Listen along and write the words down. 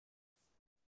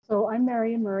So I'm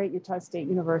Mair Murray at Utah State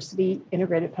University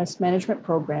Integrated Pest Management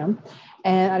Program,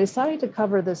 and I decided to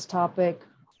cover this topic,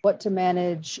 what to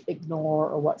manage, ignore,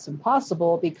 or what's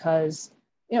impossible, because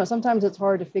sometimes it's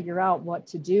hard to figure out what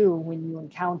to do when you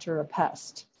encounter a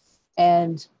pest.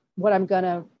 And what I'm going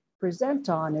to present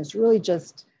on is really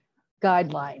just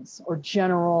guidelines or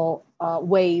general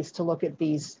ways to look at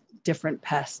these different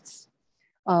pests.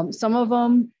 Some of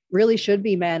them really should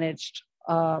be managed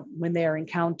when they are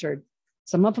encountered.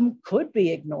 Some of them could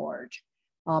be ignored.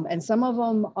 And some of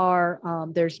them are,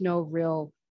 there's no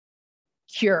real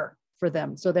cure for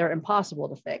them. So they're impossible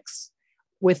to fix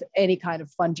with any kind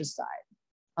of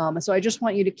fungicide. So I just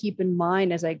want you to keep in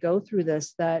mind as I go through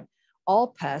this, that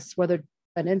all pests, whether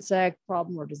an insect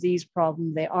problem or disease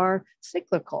problem, they are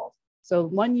cyclical. So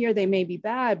one year they may be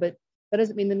bad, but that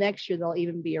doesn't mean the next year they'll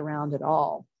even be around at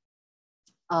all.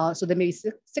 So they may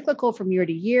be cyclical from year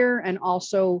to year, and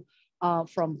also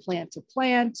from plant to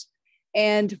plant,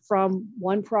 and from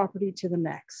one property to the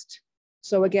next.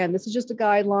 So again, this is just a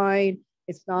guideline.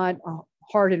 It's not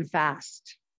hard and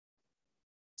fast.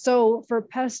 So for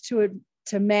pests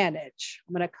to manage,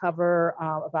 I'm going to cover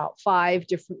about 5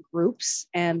 different groups.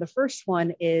 And the first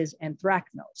one is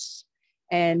anthracnose.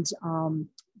 And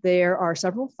there are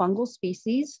several fungal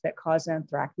species that cause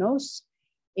anthracnose.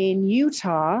 In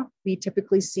Utah, we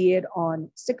typically see it on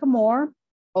sycamore,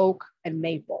 oak, and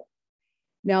maple.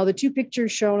 Now, the 2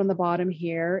 pictures shown on the bottom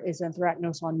here is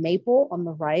anthracnose on maple on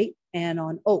the right and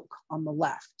on oak on the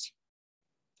left.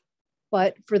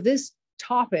 But for this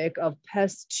topic of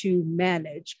pests to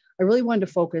manage, I really wanted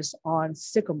to focus on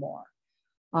sycamore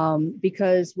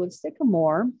because with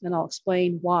sycamore, and I'll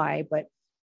explain why, but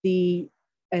the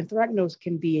anthracnose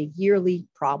can be a yearly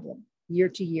problem, year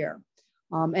to year.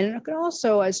 And it can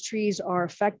also, as trees are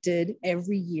affected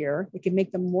every year, it can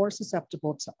make them more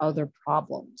susceptible to other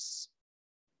problems.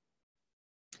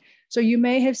 So you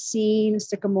may have seen a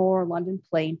sycamore, London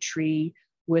plane tree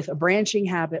with a branching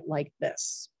habit like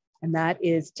this. And that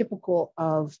is typical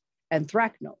of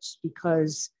anthracnose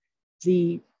because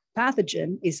the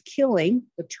pathogen is killing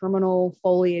the terminal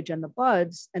foliage and the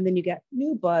buds, and then you get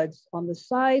new buds on the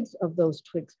sides of those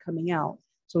twigs coming out.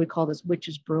 So we call this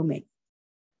witch's brooming.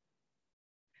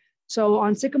 So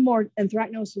on sycamore,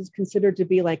 anthracnose is considered to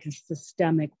be like a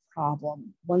systemic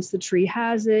problem. Once the tree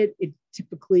has it, it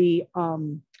typically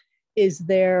is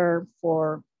there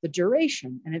for the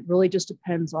duration. And it really just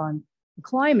depends on the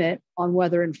climate, on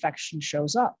whether infection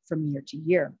shows up from year to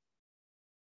year.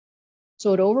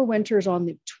 So it overwinters on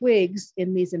the twigs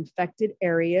in these infected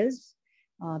areas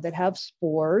that have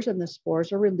spores, and the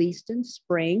spores are released in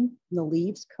spring, and the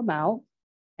leaves come out,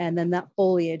 and then that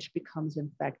foliage becomes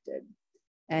infected.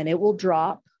 And it will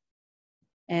drop,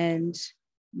 and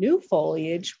new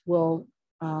foliage will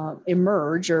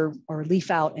emerge or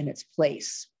leaf out in its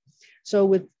place. So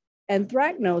with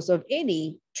anthracnose of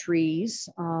any trees,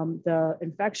 the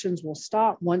infections will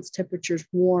stop once temperatures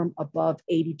warm above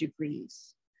 80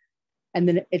 degrees. And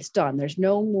then it's done. There's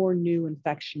no more new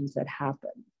infections that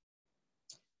happen.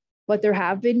 But there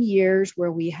have been years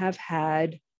where we have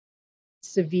had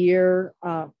severe,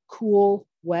 cool,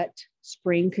 wet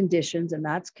spring conditions, and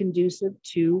that's conducive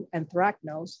to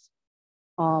anthracnose,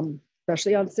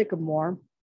 especially on sycamore.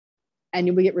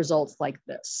 And we get results like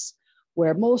this,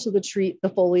 where most of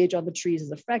the foliage on the trees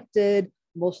is affected,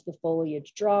 most of the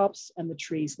foliage drops, and the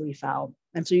trees leaf out.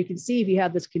 And so you can see if you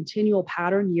have this continual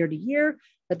pattern year to year,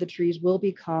 that the trees will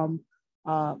become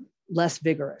less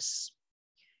vigorous.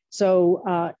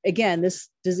 So again, this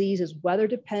disease is weather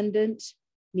dependent,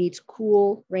 needs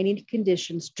cool, rainy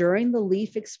conditions during the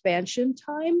leaf expansion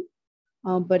time.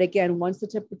 But again, once the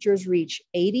temperatures reach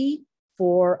 80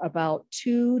 for about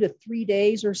 2 to 3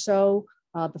 days or so,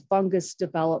 the fungus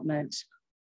development.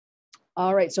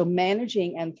 All right, so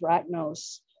managing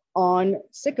anthracnose on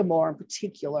sycamore in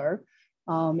particular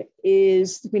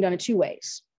is to be done in 2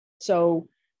 ways. So,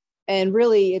 and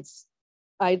really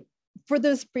for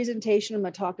this presentation, I'm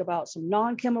going to talk about some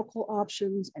non-chemical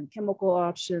options and chemical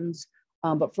options.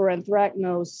 But for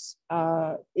anthracnose,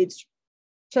 it's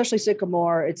especially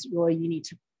sycamore, it's really, you need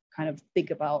to kind of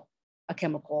think about a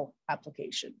chemical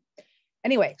application.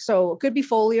 Anyway, so it could be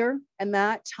foliar, and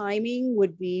that timing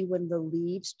would be when the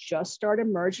leaves just start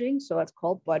emerging. So that's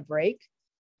called bud break.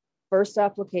 First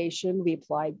application we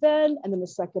applied then, and then the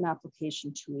second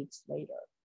application 2 weeks later.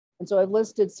 And so I've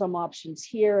listed some options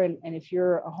here. And if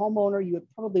you're a homeowner, you would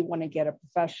probably want to get a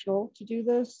professional to do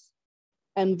this.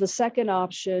 And the second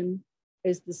option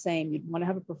is the same. You'd want to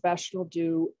have a professional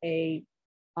do a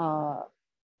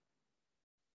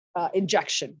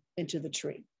injection into the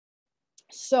tree.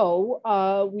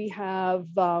 So we have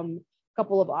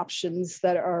couple of options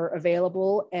that are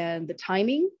available, and the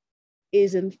timing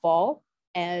is in fall,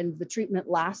 and the treatment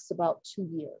lasts about 2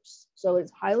 years. So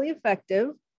it's highly effective,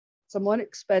 somewhat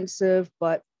expensive,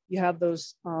 but you have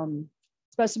those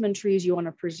specimen trees you want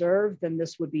to preserve, then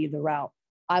this would be the route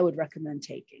I would recommend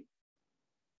taking.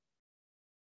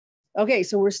 Okay,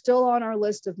 so we're still on our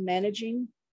list of managing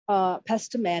pests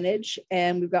to manage,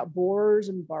 and we've got borers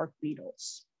and bark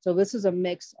beetles. So this is a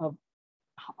mix of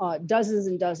dozens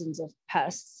and dozens of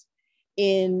pests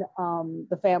in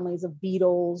the families of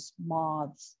beetles,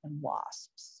 moths, and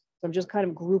wasps. So I'm just kind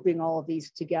of grouping all of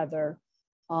these together.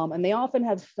 And they often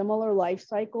have similar life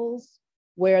cycles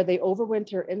where they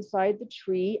overwinter inside the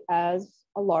tree as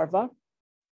a larva.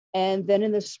 And then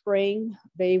in the spring,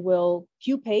 they will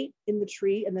pupate in the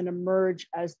tree and then emerge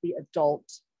as the adult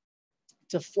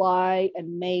to fly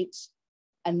and mate.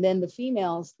 And then the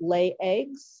females lay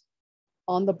eggs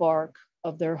on the bark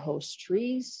of their host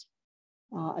trees.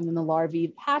 And then the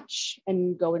larvae hatch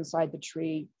and go inside the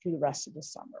tree through the rest of the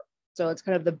summer. So it's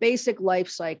kind of the basic life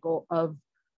cycle of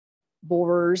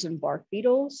borers and bark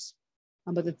beetles.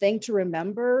 But the thing to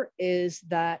remember is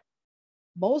that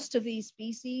most of these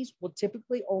species will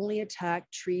typically only attack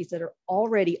trees that are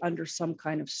already under some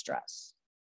kind of stress.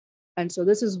 And so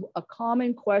this is a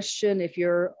common question if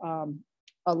you're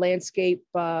a landscape,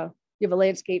 you have a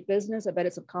landscape business. I bet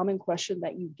it's a common question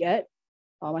that you get.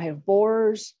 I have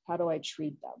borers, how do I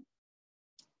treat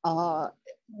them?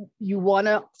 You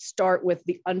wanna start with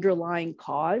the underlying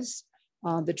cause.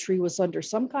 The tree was under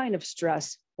some kind of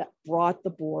stress that brought the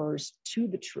borers to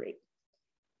the tree.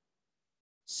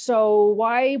 So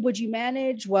why would you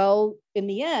manage? Well, in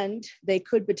the end, they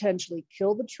could potentially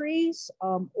kill the trees,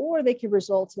 or they could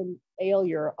result in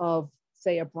failure of,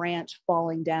 say, a branch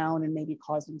falling down and maybe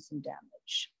causing some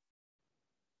damage.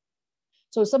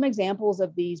 So some examples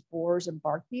of these borers and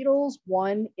bark beetles,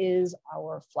 one is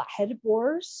our flat-headed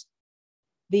borers.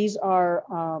 These are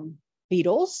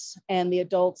beetles, and the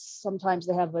adults, sometimes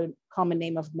they have a common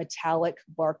name of metallic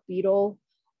bark beetle,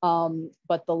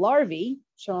 but the larvae,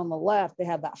 shown on the left, they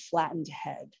have that flattened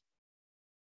head.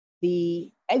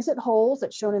 The exit holes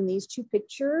that's shown in these two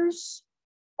pictures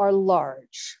are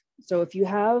large. So if you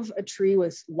have a tree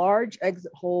with large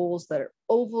exit holes that are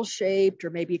oval shaped or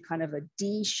maybe kind of a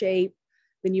D shape,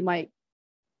 then you might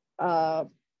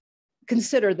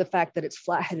consider the fact that it's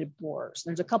flat-headed borers.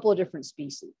 There's a couple of different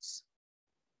species.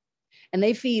 And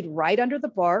they feed right under the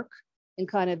bark in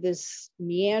kind of this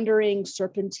meandering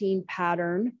serpentine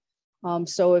pattern.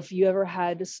 So if you ever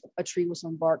had a tree with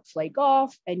some bark flake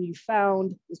off and you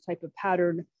found this type of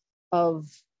pattern of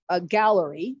a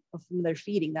gallery of their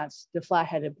feeding, that's the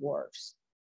flat-headed borers.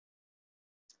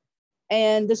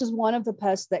 And this is one of the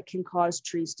pests that can cause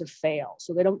trees to fail.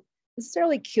 So they don't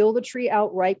necessarily kill the tree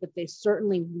outright, but they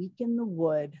certainly weaken the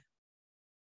wood.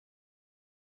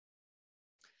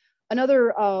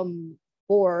 Another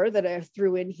borer that I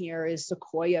threw in here is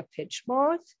sequoia pitch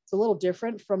moth. It's a little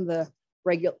different from the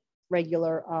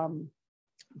regular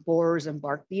borers and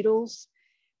bark beetles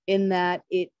in that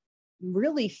it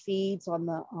really feeds on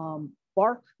the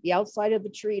bark, the outside of the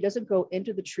tree. It doesn't go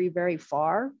into the tree very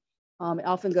far. It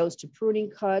often goes to pruning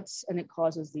cuts, and it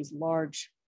causes these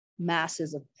large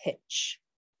masses of pitch.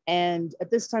 And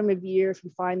at this time of year, if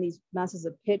you find these masses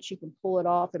of pitch, you can pull it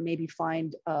off and maybe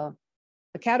find a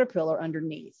caterpillar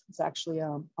underneath. It's actually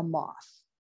a moth.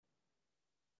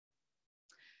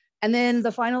 And then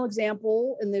the final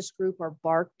example in this group are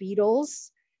bark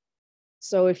beetles.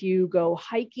 So if you go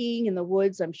hiking in the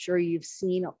woods, I'm sure you've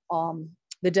seen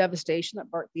the devastation that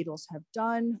bark beetles have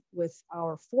done with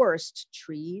our forest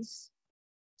trees,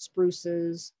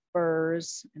 spruces,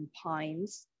 firs, and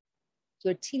pines. So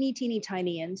they're teeny, teeny,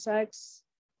 tiny insects,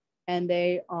 and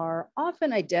they are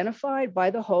often identified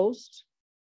by the host,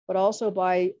 but also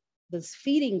by this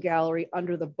feeding gallery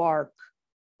under the bark,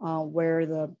 where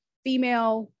the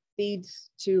female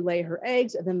feeds to lay her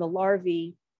eggs, and then the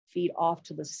larvae feed off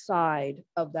to the side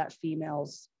of that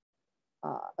female's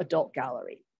adult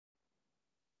gallery.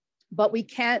 But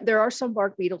there are some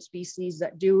bark beetle species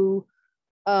that do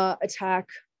attack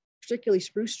particularly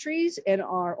spruce trees in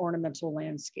our ornamental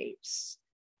landscapes.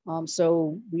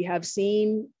 So we have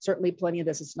seen certainly plenty of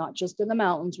this. It's not just in the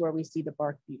mountains where we see the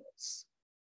bark beetles.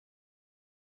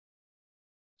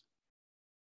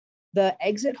 The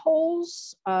exit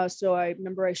holes, so I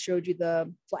remember I showed you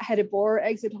the flat-headed borer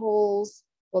exit holes.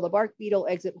 Well, the bark beetle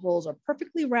exit holes are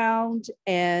perfectly round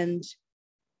and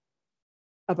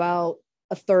about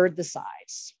a third the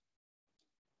size.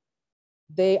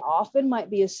 They often might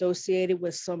be associated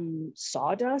with some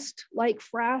sawdust-like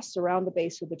frass around the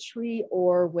base of the tree,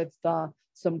 or with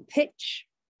some pitch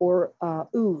or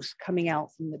ooze coming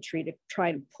out from the tree to try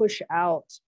and push out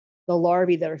the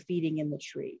larvae that are feeding in the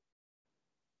tree.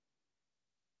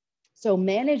 So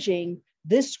managing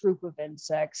this group of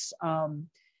insects,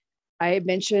 I had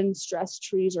mentioned stressed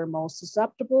trees are most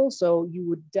susceptible. So you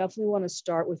would definitely want to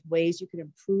start with ways you can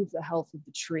improve the health of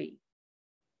the tree.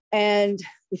 And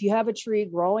if you have a tree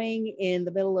growing in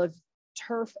the middle of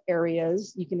turf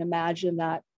areas, you can imagine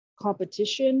that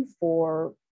competition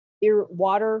for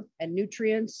water and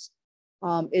nutrients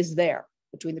is there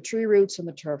between the tree roots and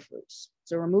the turf roots.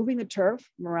 So removing the turf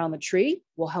from around the tree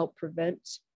will help prevent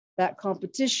that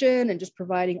competition and just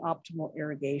providing optimal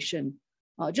irrigation.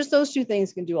 Just those two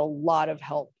things can do a lot of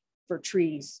help for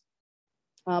trees.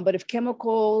 But if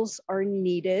chemicals are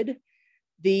needed,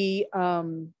 the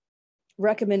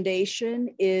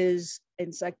recommendation is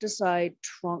insecticide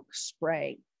trunk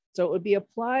spray. So it would be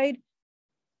applied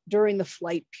during the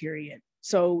flight period.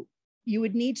 So you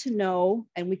would need to know,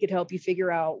 and we could help you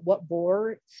figure out what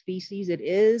borer species it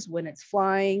is when it's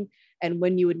flying and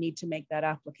when you would need to make that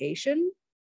application.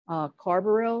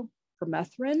 Carbaryl,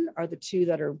 permethrin are the two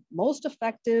that are most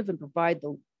effective and provide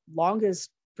the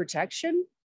longest protection.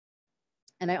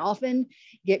 And I often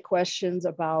get questions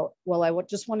about, well, I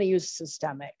just want to use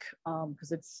systemic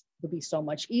because it'll be so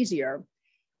much easier.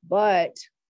 But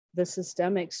the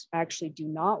systemics actually do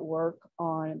not work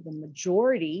on the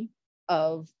majority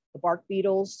of the bark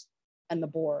beetles and the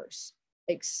borers,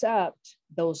 except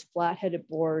those flat-headed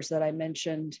borers that I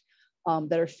mentioned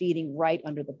that are feeding right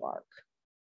under the bark.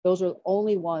 Those are the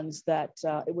only ones that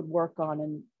it would work on.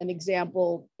 And an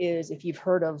example is, if you've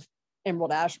heard of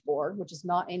emerald ash borer, which is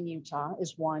not in Utah,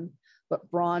 is one, but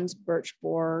bronze birch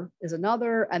borer is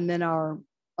another, and then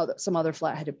some other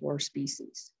flat-headed borer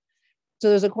species. So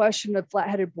there's a question of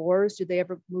flat-headed borers, do they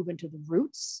ever move into the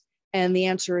roots? And the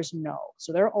answer is no.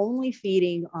 So they're only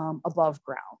feeding above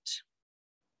ground.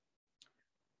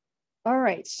 All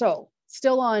right, so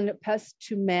still on pests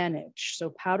to manage.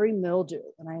 So powdery mildew,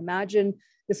 and I imagine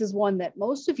this is one that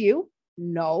most of you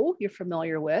know, you're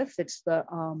familiar with. It's the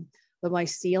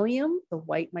mycelium, the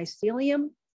white mycelium,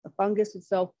 the fungus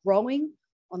itself growing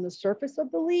on the surface of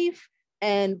the leaf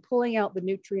and pulling out the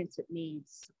nutrients it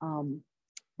needs.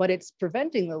 But it's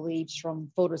preventing the leaves from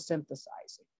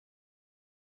photosynthesizing.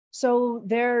 So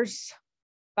there's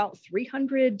about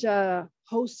 300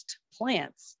 host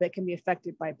plants that can be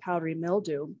affected by powdery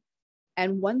mildew.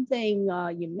 And one thing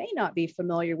you may not be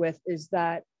familiar with is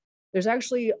that there's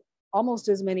actually almost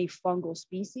as many fungal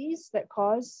species that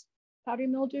cause powdery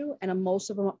mildew, and most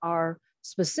of them are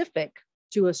specific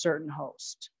to a certain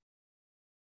host.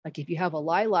 Like if you have a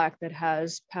lilac that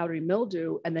has powdery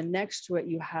mildew, and then next to it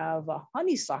you have a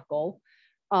honeysuckle,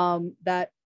 that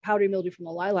powdery mildew from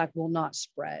the lilac will not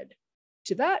spread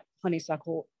to that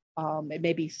honeysuckle. It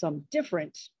may be some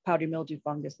different powdery mildew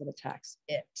fungus that attacks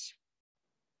it.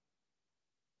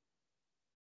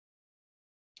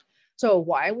 So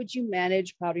why would you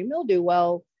manage powdery mildew?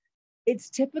 Well, it's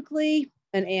typically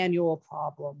an annual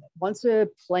problem. Once a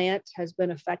plant has been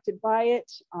affected by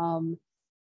it,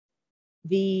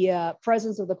 the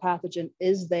presence of the pathogen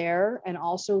is there, and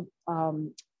also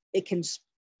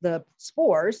the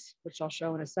spores, which I'll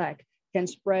show in a sec, can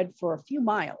spread for a few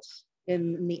miles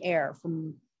in the air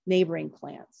from neighboring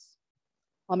plants.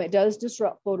 It does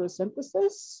disrupt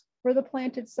photosynthesis for the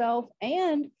plant itself,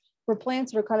 and for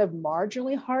plants that are kind of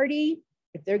marginally hardy,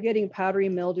 if they're getting powdery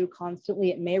mildew constantly,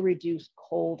 it may reduce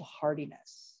cold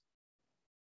hardiness.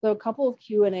 So a couple of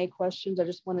Q&A questions I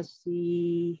just want to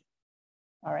see.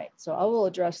 All right, so I will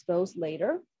address those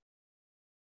later.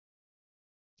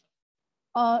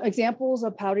 Examples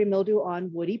of powdery mildew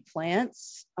on woody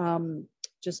plants,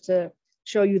 just to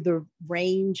show you the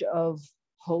range of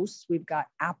hosts. We've got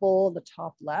apple on the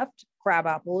top left,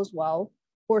 crabapple as well,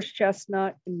 horse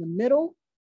chestnut in the middle,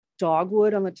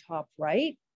 dogwood on the top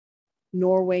right,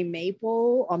 Norway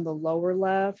maple on the lower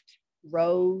left,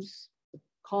 rose, the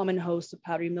common host of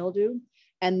powdery mildew,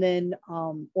 and then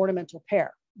ornamental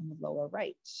pear on the lower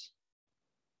right.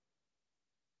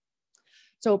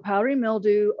 So powdery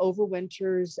mildew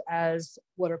overwinters as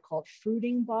what are called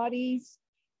fruiting bodies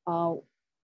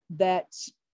that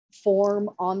form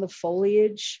on the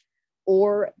foliage,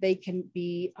 or they can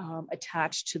be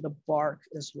attached to the bark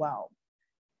as well.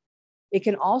 It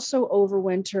can also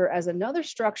overwinter as another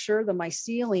structure, the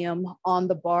mycelium, on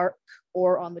the bark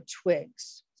or on the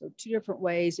twigs. So two different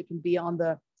ways. It can be on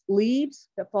the leaves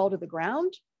that fall to the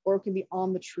ground, or it can be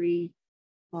on the tree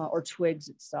or twigs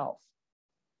itself.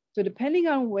 So depending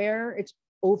on where it's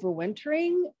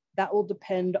overwintering, that will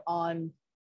depend on,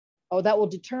 that will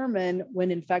determine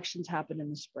when infections happen in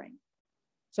the spring.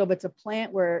 So if it's a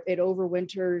plant where it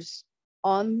overwinters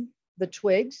on the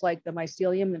twigs, like the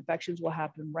mycelium, infections will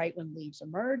happen right when leaves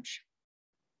emerge.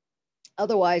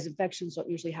 Otherwise, infections don't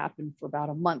usually happen for about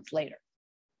a month later.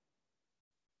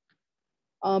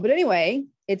 But anyway,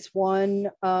 it's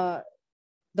one,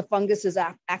 the fungus is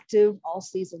active all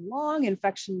season long.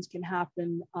 Infections can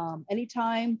happen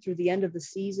anytime through the end of the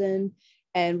season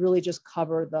and really just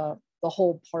cover the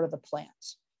whole part of the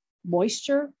plant.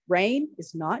 Moisture, rain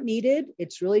is not needed.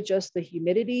 It's really just the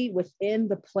humidity within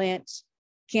the plant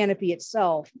canopy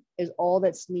itself is all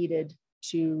that's needed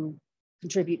to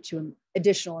contribute to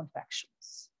additional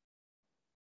infections.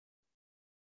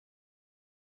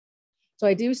 So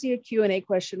I do see a Q&A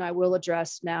question I will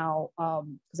address now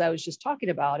because I was just talking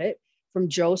about it. From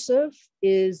Joseph,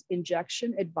 is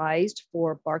injection advised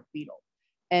for bark beetle?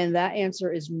 And that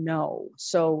answer is no.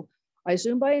 So I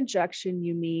assume by injection,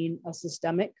 you mean a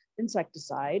systemic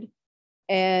insecticide.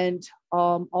 And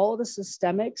all of the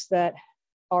systemics that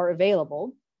are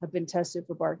available have been tested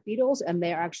for bark beetles and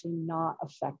they are actually not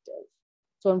effective.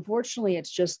 So unfortunately,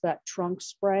 it's just that trunk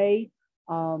spray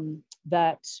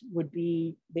that would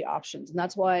be the options. And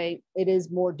that's why it is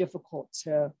more difficult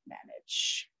to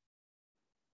manage.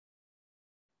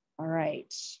 All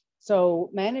right, so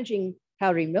managing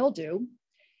powdery mildew,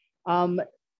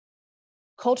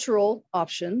 cultural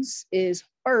options is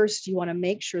first, you wanna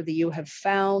make sure that you have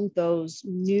found those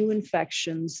new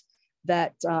infections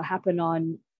that happen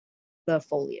on the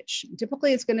foliage.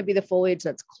 Typically, it's gonna be the foliage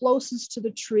that's closest to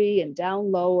the tree and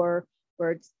down lower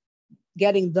where it's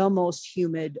getting the most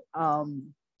humid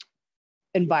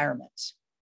environment.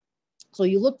 So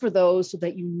you look for those so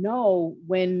that you know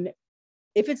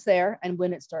if it's there and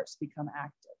when it starts to become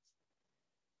active.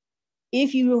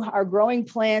 If you are growing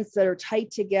plants that are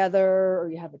tight together or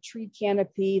you have a tree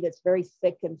canopy that's very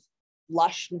thick and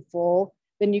lush and full,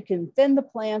 then you can thin the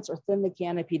plants or thin the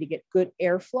canopy to get good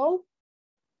airflow.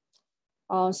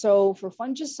 So for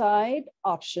fungicide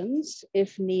options,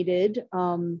 if needed,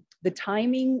 the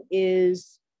timing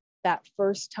is that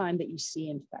first time that you see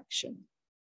infection.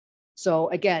 So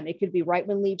again, it could be right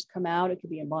when leaves come out, it could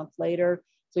be a month later.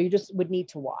 So you just would need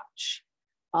to watch.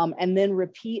 And then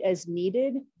repeat as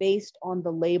needed based on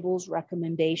the label's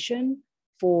recommendation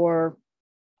for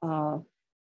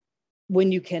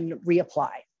when you can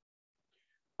reapply.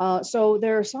 So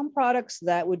there are some products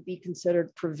that would be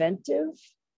considered preventive,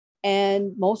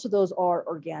 and most of those are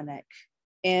organic.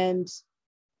 And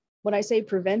when I say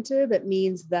preventive, it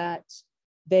means that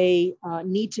they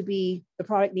the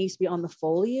product needs to be on the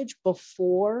foliage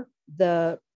before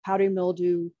the powdery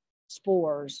mildew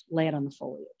spores land on the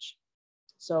foliage.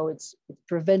 So it's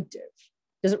preventive.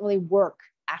 Doesn't really work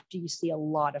after you see a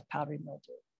lot of powdery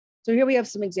mildew. So here we have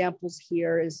some examples.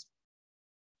 Here is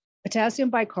potassium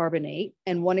bicarbonate,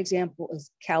 and one example is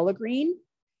Calagreen.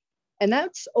 And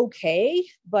that's okay,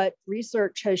 but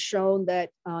research has shown that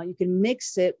you can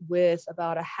mix it with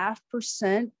about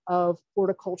 0.5% of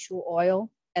horticultural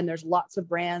oil, and there's lots of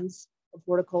brands of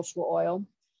horticultural oil.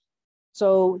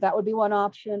 So that would be one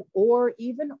option, or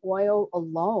even oil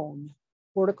alone,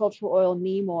 horticultural oil,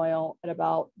 neem oil at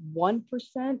about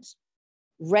 1%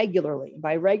 regularly.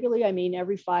 By regularly, I mean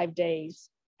every 5 days,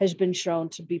 has been shown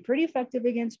to be pretty effective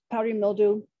against powdery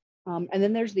mildew. And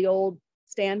then there's the old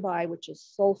standby, which is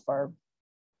sulfur,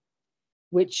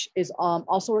 which is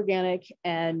also organic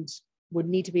and would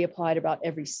need to be applied about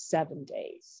every 7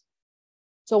 days.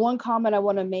 So one comment I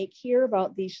want to make here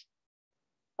about these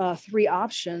 3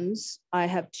 options, I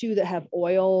have 2 that have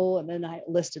oil and then I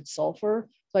listed sulfur.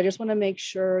 So I just want to make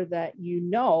sure that you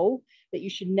know that you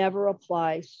should never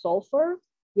apply sulfur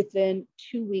within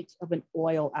 2 weeks of an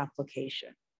oil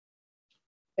application.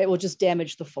 It will just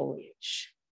damage the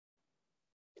foliage.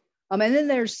 And then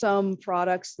there's some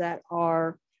products that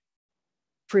are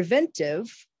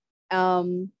preventive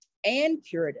and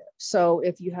curative. So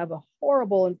if you have a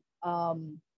horrible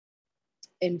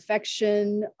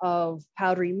infection of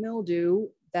powdery mildew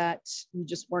that you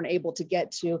just weren't able to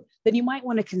get to, then you might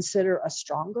want to consider a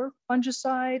stronger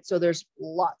fungicide. So there's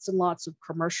lots and lots of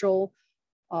commercial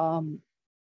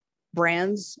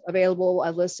brands available. I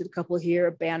listed a couple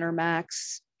here, Banner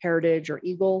Max, Heritage, or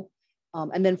Eagle.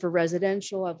 And then for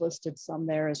residential, I've listed some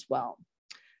there as well.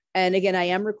 And again, I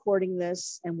am recording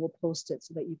this and we'll post it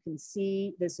so that you can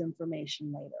see this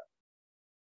information later.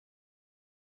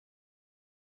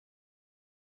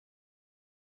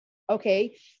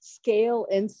 Okay, scale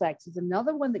insects is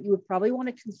another one that you would probably want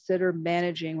to consider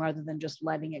managing rather than just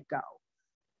letting it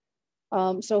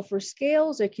go. So for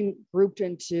scales, they can be grouped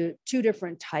into 2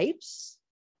 different types,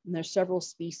 and there's several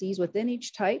species within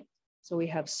each type. So we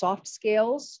have soft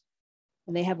scales,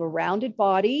 and they have a rounded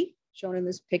body shown in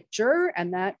this picture,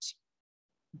 and that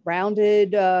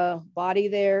rounded body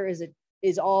there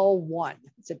is all one.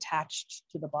 It's attached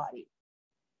to the body.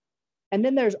 And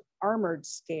then there's armored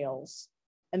scales.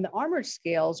 And the armored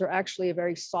scales are actually a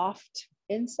very soft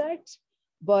insect,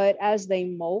 but as they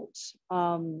molt,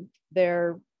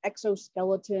 their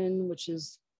exoskeleton, which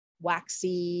is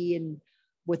waxy and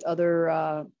with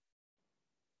other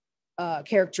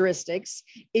characteristics,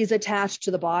 is attached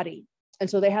to the body. And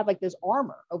so they have like this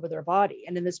armor over their body.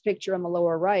 And in this picture on the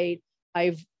lower right,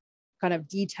 I've kind of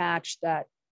detached that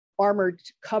armored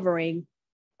covering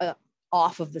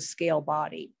off of the scale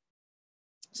body.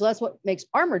 So that's what makes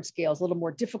armored scales a little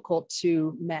more difficult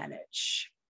to manage.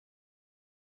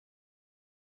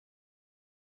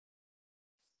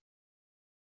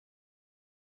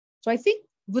 So I think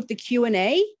with the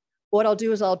Q&A, what I'll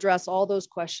do is I'll address all those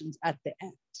questions at the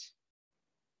end.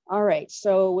 All right,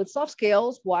 so with soft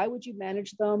scales, why would you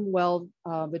manage them? Well,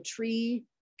 the tree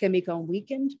can become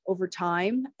weakened over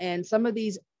time, and some of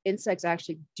these insects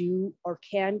actually do or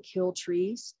can kill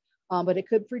trees, but it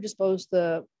could predispose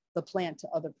the plant to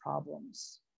other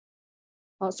problems.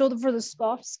 So for the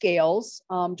soft scales,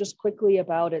 just quickly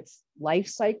about its life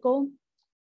cycle.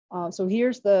 So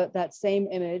here's that same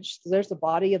image. So there's the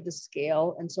body of the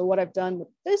scale. And so what I've done with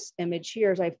this image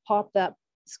here is I've popped that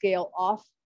scale off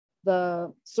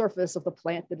the surface of the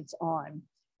plant that it's on.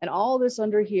 And all this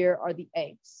under here are the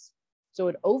eggs. So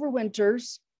it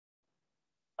overwinters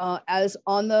as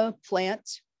on the plant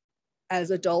as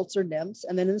adults or nymphs.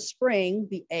 And then in the spring,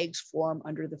 the eggs form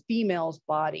under the female's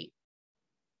body.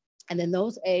 And then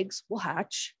those eggs will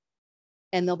hatch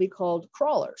and they'll be called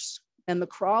crawlers. And the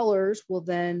crawlers will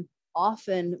then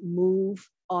often move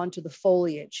onto the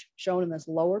foliage shown in this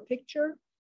lower picture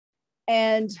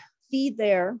and feed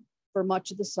there for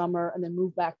much of the summer and then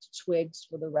move back to twigs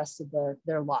for the rest of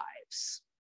their lives.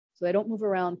 So they don't move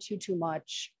around too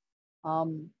much.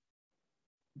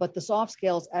 But the soft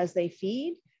scales, as they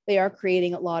feed, they are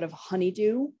creating a lot of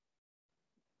honeydew.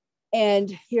 And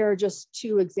here are just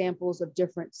two examples of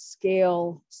different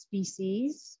scale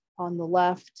species on the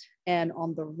left and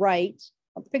on the right.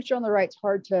 The picture on the right, it's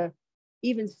hard to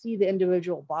even see the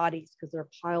individual bodies because they're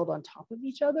piled on top of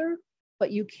each other,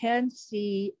 but you can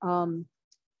see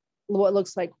what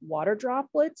looks like water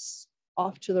droplets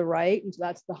off to the right. And so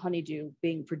that's the honeydew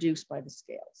being produced by the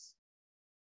scales.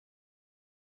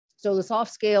 So the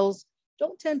soft scales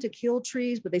don't tend to kill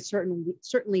trees, but they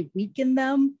certainly weaken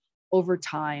them over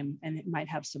time, and it might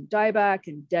have some dieback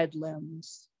and dead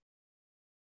limbs.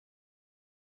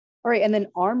 All right, and then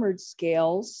armored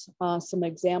scales, some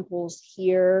examples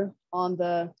here. On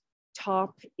the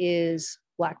top is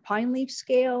black pine leaf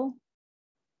scale.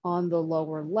 On the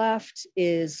lower left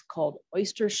is called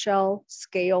oyster shell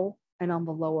scale, and on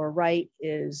the lower right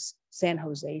is San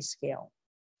Jose scale.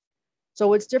 So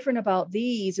what's different about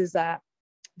these is that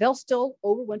they'll still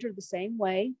overwinter the same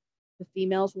way. The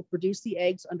females will produce the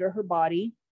eggs under her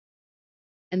body.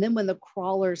 And then when the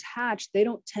crawlers hatch, they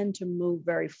don't tend to move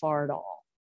very far at all.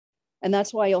 And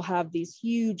that's why you'll have these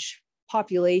huge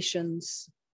populations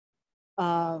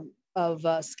of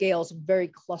scales very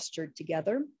clustered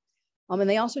together. And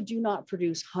they also do not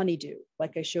produce honeydew,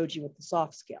 like I showed you with the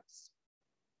soft scales.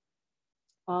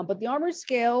 But the armored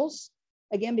scales,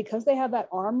 again, because they have that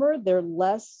armor, they're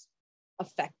less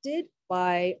affected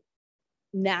by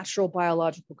natural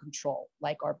biological control,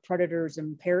 like our predators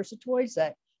and parasitoids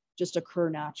that just occur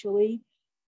naturally.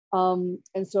 And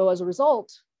so as a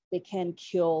result, they can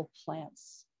kill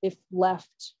plants if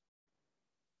left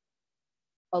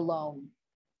alone.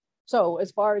 So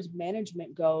as far as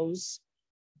management goes,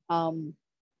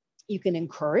 you can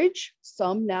encourage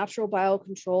some natural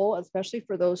biocontrol, especially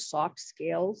for those soft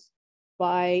scales,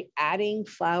 by adding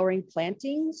flowering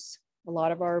plantings. A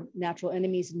lot of our natural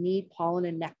enemies need pollen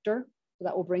and nectar, so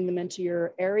that will bring them into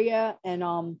your area.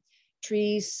 And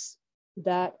trees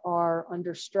that are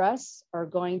under stress are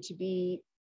going to be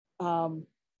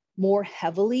more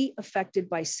heavily affected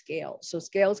by scales. So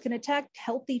scales can attack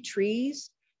healthy trees,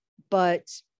 but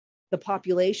the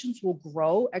populations will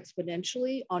grow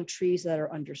exponentially on trees that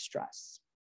are under stress.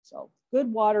 So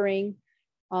good watering.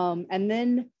 And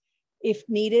then if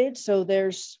needed, so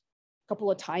there's a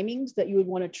couple of timings that you would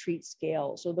want to treat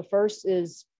scales. So the first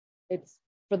is, it's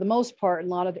for the most part, in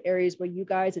a lot of the areas where you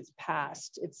guys, it's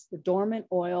past. It's the dormant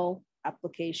oil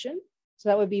application. So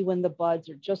that would be when the buds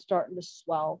are just starting to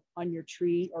swell on your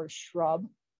tree or shrub.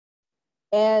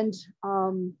 And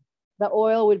the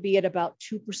oil would be at about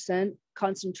 2%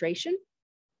 concentration.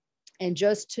 And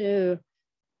just so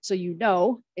you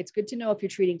know, it's good to know if you're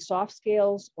treating soft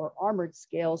scales or armored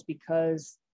scales,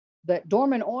 because the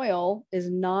dormant oil is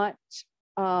not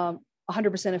 100%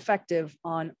 100% effective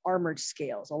on armored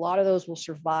scales. A lot of those will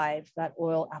survive that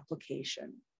oil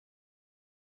application.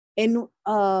 And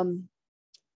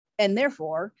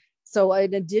therefore, so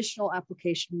an additional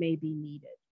application may be needed.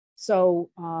 So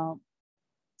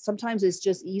sometimes it's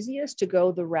just easiest to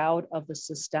go the route of the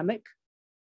systemic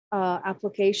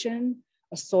application,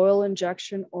 a soil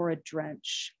injection, or a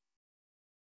drench.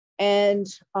 And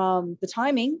the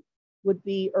timing would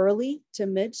be early to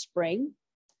mid-spring,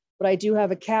 but I do have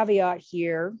a caveat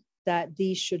here that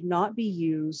these should not be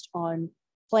used on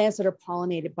plants that are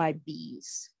pollinated by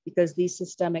bees, because these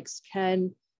systemics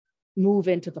can move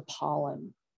into the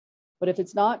pollen. But if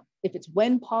it's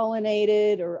when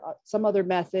pollinated or some other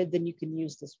method, then you can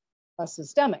use this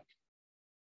systemic.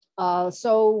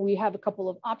 So we have a couple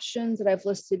of options that I've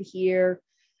listed here.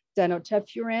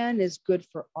 Dinotefuran is good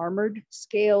for armored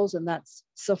scales, and that's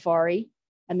safari.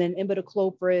 And then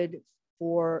imidacloprid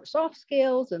for soft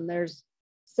scales, and there's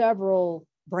several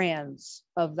brands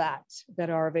of that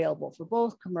are available for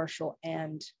both commercial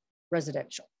and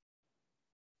residential.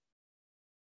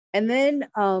 And then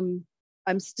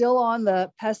I'm still on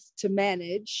the pests to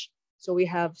manage. So we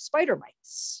have spider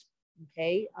mites,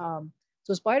 okay?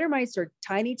 So spider mites are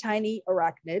tiny, tiny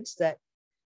arachnids that,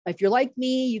 if you're like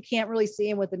me, you can't really see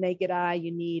them with the naked eye.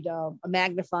 You need a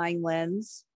magnifying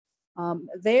lens.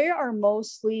 They are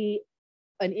mostly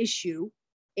an issue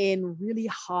in really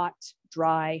hot,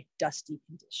 dry, dusty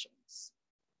conditions.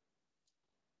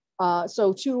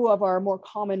 So two of our more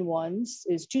common ones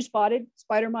is two-spotted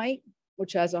spider mite,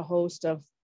 which has a host of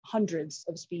hundreds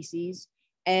of species,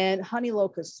 and honey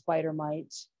locust spider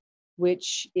mite,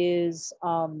 which is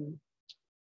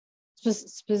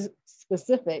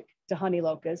specific to honey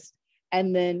locust,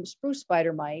 and then spruce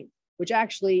spider mite, which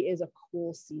actually is a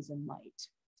cool season mite.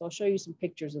 So I'll show you some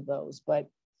pictures of those. But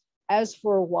as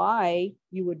for why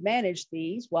you would manage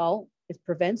these, well, it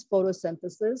prevents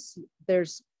photosynthesis.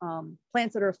 There's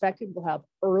plants that are affected will have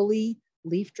early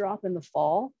leaf drop in the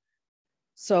fall.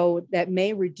 So that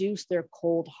may reduce their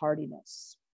cold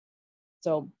hardiness.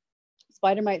 So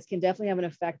spider mites can definitely have an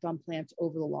effect on plants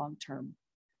over the long term.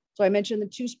 So I mentioned the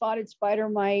two-spotted spider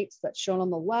mites that's shown on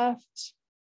the left.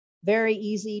 Very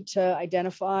easy to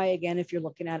identify, again, if you're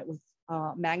looking at it with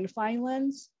magnifying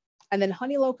lens. And then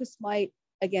honey locust mite,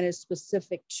 again, is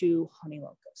specific to honey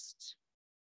locust.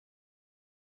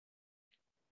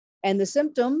 And the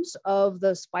symptoms of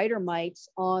the spider mites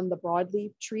on the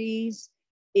broadleaf trees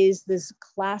is this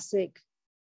classic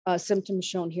symptom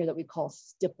shown here that we call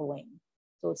stippling.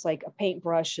 So it's like a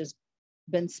paintbrush has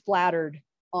been splattered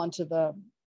onto the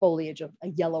foliage of a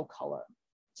yellow color.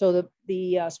 So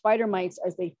the spider mites,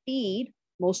 as they feed,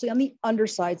 mostly on the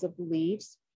undersides of the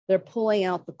leaves, they're pulling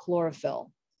out the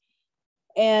chlorophyll.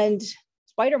 And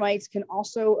spider mites can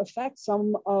also affect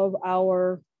some of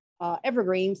our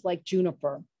evergreens like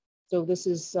juniper. So this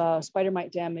is spider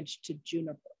mite damage to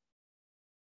juniper.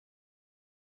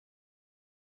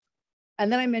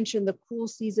 And then I mentioned the cool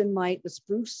season mite, the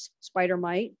spruce spider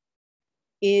mite,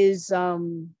 is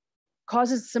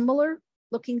causes similar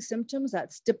looking symptoms,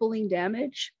 that stippling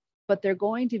damage, but they're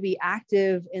going to be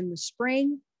active in the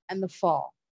spring and the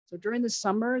fall. So during the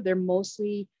summer, they're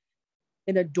mostly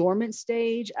in a dormant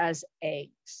stage as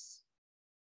eggs.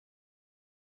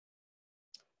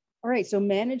 All right, so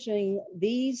managing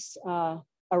these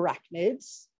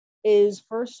arachnids is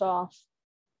first off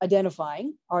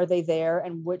identifying, are they there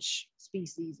and which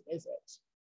species is it?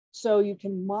 So you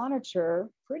can monitor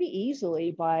pretty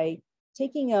easily by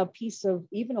taking a piece of,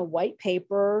 even a white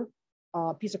paper,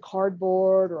 a piece of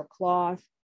cardboard or a cloth,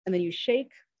 and then you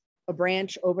shake a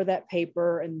branch over that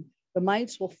paper and the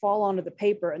mites will fall onto the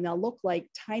paper and they'll look like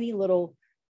tiny little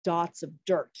dots of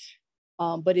dirt.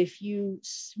 But if you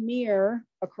smear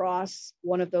across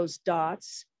one of those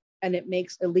dots and it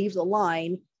leaves a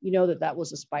line, you know that that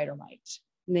was a spider mite.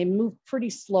 And they move pretty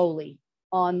slowly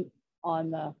on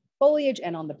the foliage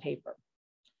and on the paper.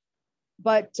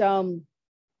 But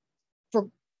for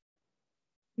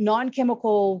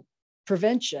non-chemical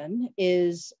prevention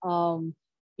is,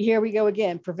 here we go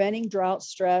again, preventing drought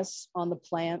stress on the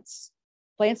plants.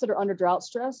 Plants that are under drought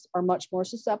stress are much more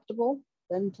susceptible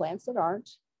than plants that aren't.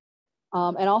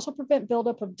 And also prevent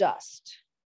buildup of dust.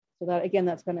 So that, again,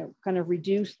 that's gonna kind of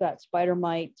reduce that spider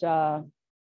mite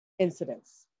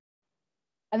incidence.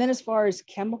 And then as far as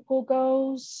chemical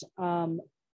goes,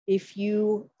 if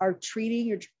you are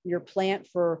treating your plant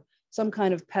for some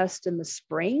kind of pest in the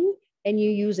spring and you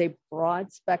use a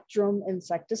broad spectrum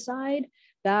insecticide,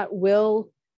 that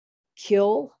will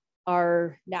kill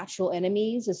our natural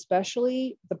enemies,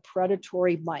 especially the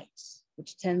predatory mites,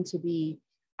 which tend to be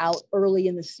out early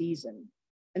in the season.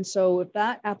 And so if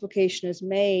that application is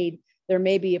made, there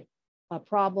may be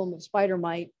problem of spider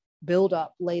mite build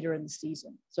up later in the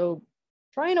season. So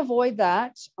try and avoid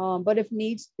that. But if it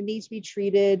needs to be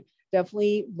treated,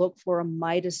 definitely look for a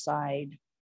miticide,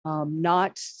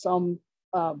 not some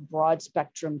broad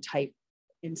spectrum type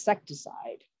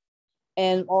insecticide.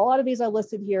 And a lot of these I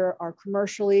listed here are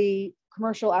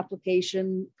commercial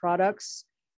application products.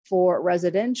 For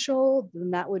residential,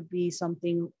 then that would be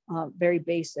something very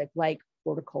basic like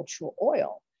horticultural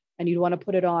oil. And you'd want to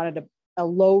put it on at a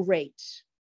low rate,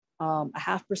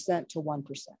 0.5% to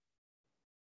 1%.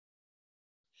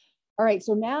 All right,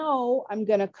 so now I'm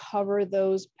going to cover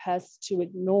those pests to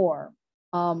ignore.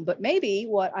 But maybe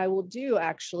what I will do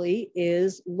actually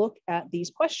is look at these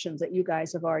questions that you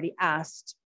guys have already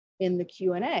asked in the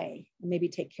Q&A and maybe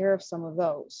take care of some of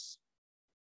those.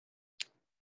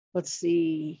 Let's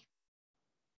see.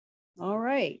 All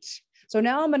right. So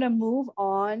now I'm going to move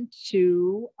on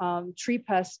to tree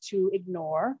pests to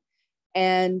ignore.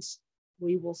 And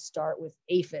we will start with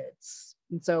aphids.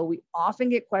 And so we often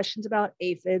get questions about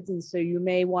aphids. And so you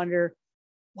may wonder,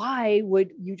 why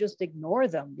would you just ignore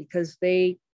them? Because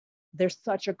they're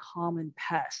such a common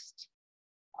pest.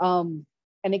 And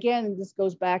again, this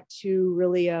goes back to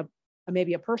really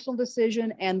maybe a personal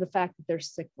decision and the fact that they're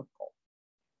cyclical.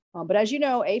 But as you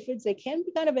know, aphids, they can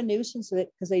be kind of a nuisance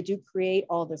because they do create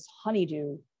all this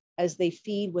honeydew as they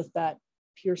feed with that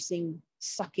piercing,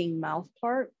 sucking mouth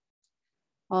part.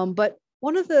 But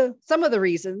some of the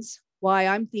reasons why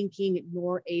I'm thinking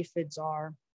ignore aphids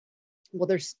are, well,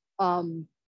 there's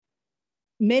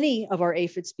many of our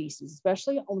aphid species,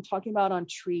 especially I'm talking about on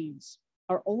trees,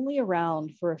 are only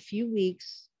around for a few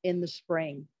weeks in the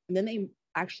spring. And then they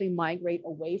actually migrate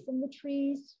away from the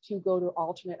trees to go to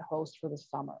alternate hosts for the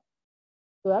summer.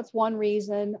 So that's one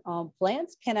reason.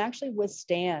 Plants can actually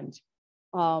withstand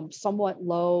somewhat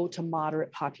low to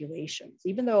moderate populations.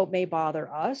 Even though it may bother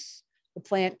us, the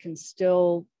plant can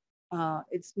still,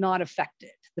 it's not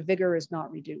affected. The vigor is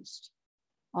not reduced.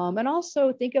 And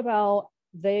also think about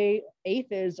the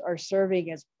aphids are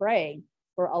serving as prey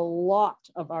for a lot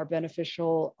of our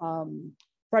beneficial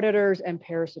predators and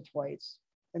parasitoids.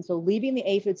 And so leaving the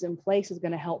aphids in place is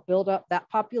going to help build up that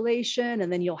population,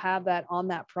 and then you'll have that on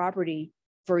that property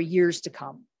for years to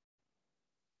come.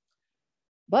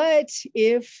 But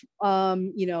if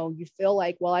you feel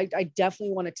like, well, I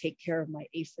definitely want to take care of my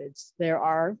aphids, there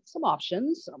are some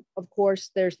options. Of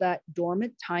course, there's that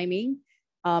dormant timing.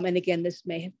 And again, this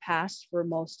may have passed for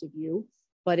most of you,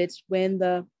 but it's when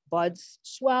the buds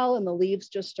swell and the leaves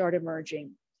just start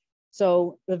emerging.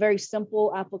 So the very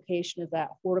simple application is that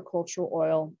horticultural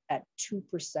oil at 2%.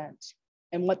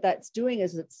 And what that's doing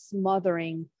is it's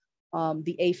smothering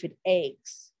the aphid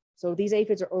eggs. So these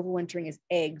aphids are overwintering as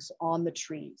eggs on the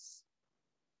trees.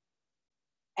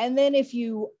 And then if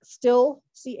you still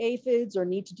see aphids or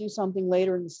need to do something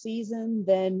later in the season,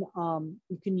 then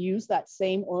you can use that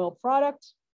same oil product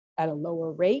at a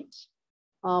lower rate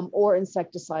or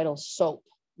insecticidal soap.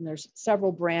 And there's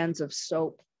several brands of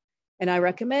soap. And I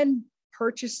recommend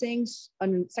purchasing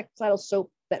an insecticidal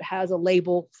soap that has a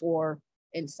label for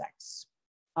insects.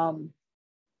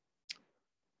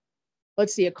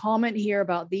 Let's see, a comment here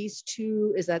about these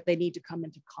two is that they need to come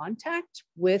into contact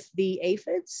with the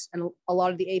aphids. And a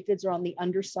lot of the aphids are on the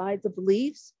undersides of the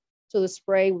leaves. So the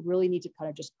spray would really need to kind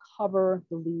of just cover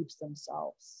the leaves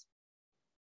themselves.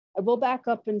 I will back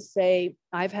up and say,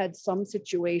 I've had some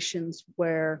situations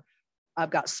where I've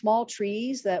got small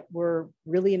trees that were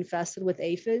really infested with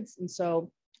aphids. And so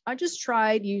I just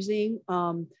tried using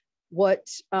what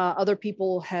other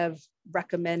people have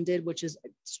recommended, which is a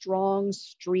strong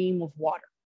stream of water,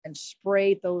 and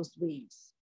spray those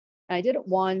leaves. And I did it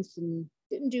once and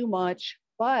didn't do much,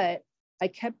 but I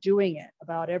kept doing it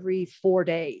about every 4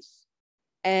 days.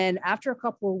 And after a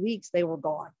couple of weeks, they were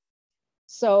gone.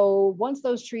 So once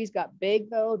those trees got big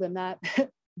though, then that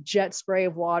jet spray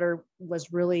of water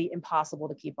was really impossible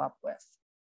to keep up with.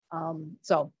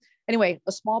 So anyway,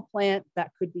 a small plant,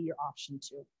 that could be your option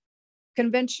too.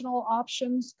 Conventional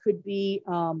options could be,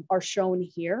 are shown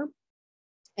here.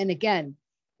 And again,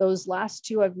 those last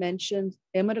two I've mentioned,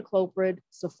 imidacloprid,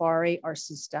 safari, are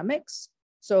systemics.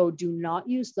 So do not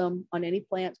use them on any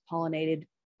plants pollinated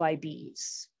by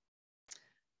bees.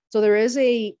 So there is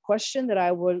a question that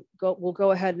I will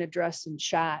go ahead and address in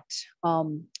chat.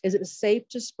 Is it safe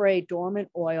to spray dormant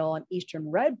oil on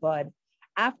eastern redbud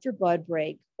after bud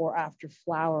break or after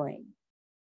flowering?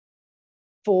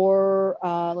 For,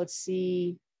 let's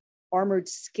see, armored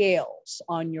scales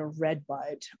on your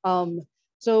redbud.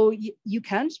 So you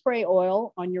can spray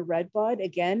oil on your redbud.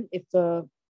 Again, if the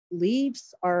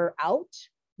leaves are out,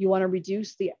 you want to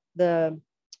reduce the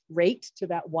rate to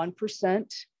that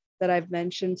 1% that I've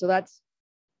mentioned. So that's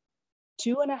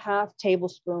 2.5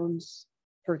 tablespoons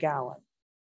per gallon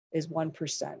is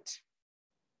 1%.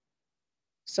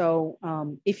 So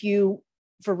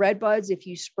for red buds, if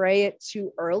you spray it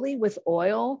too early with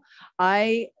oil,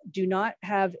 I do not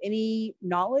have any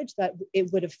knowledge that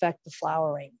it would affect the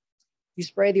flowering. If you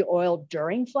spray the oil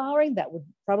during flowering, that would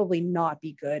probably not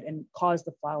be good and cause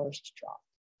the flowers to drop.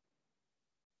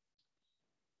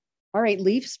 All right,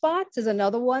 leaf spots is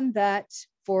another one that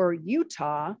for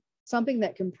Utah, something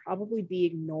that can probably be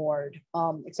ignored,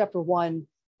 except for one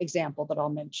example that I'll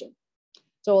mention.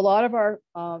 So a lot of our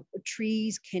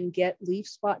trees can get leaf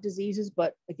spot diseases,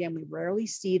 but again, we rarely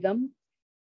see them.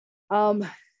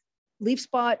 Leaf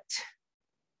spot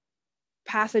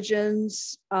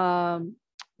pathogens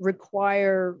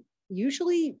require,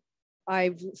 usually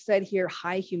I've said here,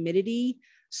 high humidity.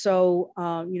 So,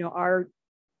 our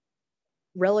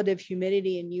relative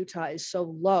humidity in Utah is so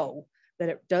low that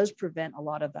it does prevent a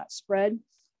lot of that spread.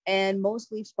 And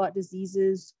most leaf spot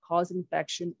diseases cause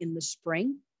infection in the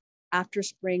spring. After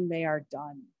spring, they are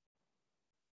done.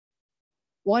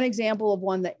 One example of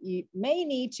one that you may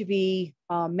need to be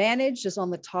managed is on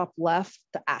the top left,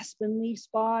 the aspen leaf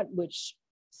spot, which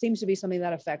seems to be something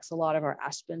that affects a lot of our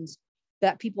aspens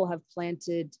that people have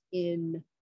planted in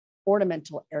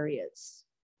ornamental areas.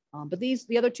 But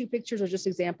the other two pictures are just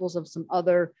examples of some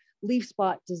other leaf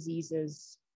spot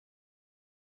diseases.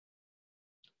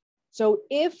 So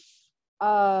if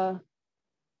a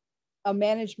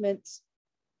management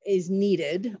is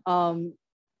needed,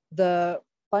 the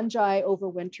fungi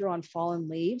overwinter on fallen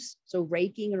leaves. So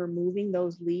raking and removing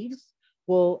those leaves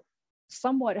will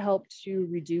somewhat help to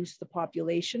reduce the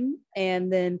population,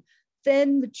 and then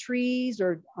thin the trees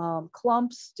or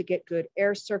clumps to get good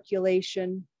air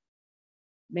circulation.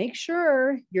 Make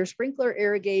sure your sprinkler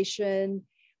irrigation,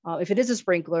 if it is a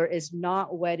sprinkler, is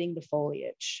not wetting the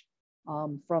foliage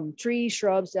from trees,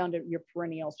 shrubs down to your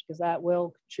perennials, because that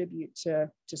will contribute to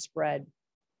spread.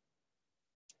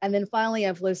 And then finally,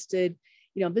 I've listed,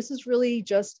 this is really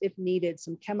just if needed,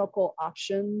 some chemical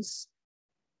options.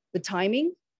 The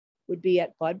timing would be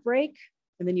at bud break,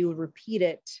 and then you would repeat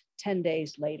it 10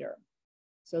 days later.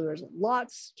 So there's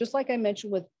lots, just like I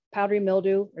mentioned with powdery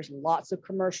mildew, there's lots of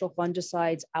commercial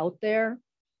fungicides out there.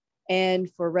 And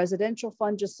for residential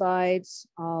fungicides,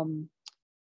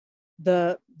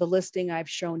 the listing I've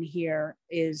shown here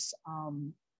is,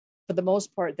 for the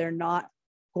most part, they're not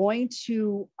going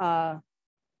to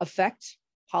affect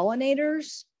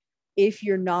pollinators if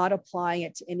you're not applying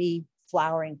it to any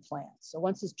flowering plants. So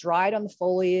once it's dried on the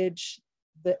foliage,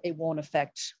 it won't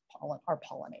affect our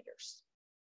pollinators.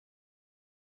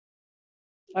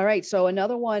 All right, so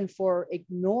another one for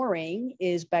ignoring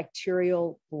is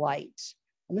bacterial blight.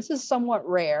 And this is somewhat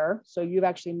rare, so you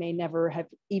actually may never have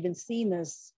even seen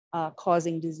this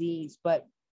causing disease. But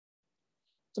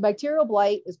so bacterial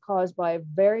blight is caused by a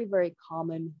very, very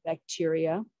common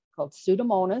bacteria called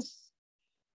Pseudomonas.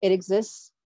 It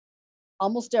exists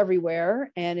almost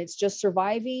everywhere, and it's just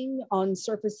surviving on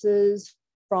surfaces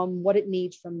from what it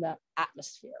needs from the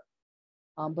atmosphere.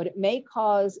 But it may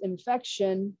cause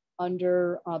infection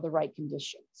under the right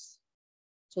conditions.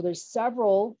 So there's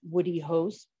several woody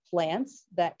host plants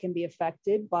that can be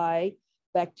affected by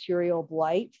bacterial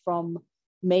blight, from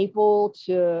maple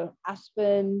to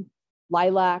aspen,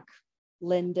 lilac,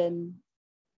 linden.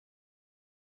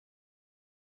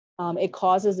 It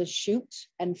causes a shoot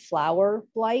and flower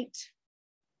blight.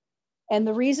 And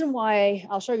the reason why,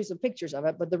 I'll show you some pictures of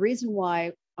it, but the reason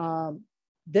why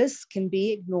this can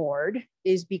be ignored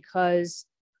is because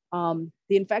the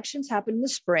infections happen in the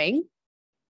spring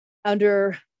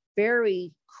under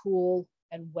very cool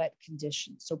and wet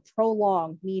conditions. So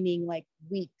prolonged, meaning like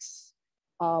weeks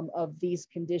of these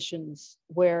conditions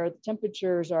where the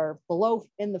temperatures are below,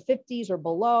 in the 50s or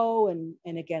below,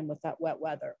 and again with that wet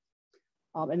weather.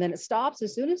 And then it stops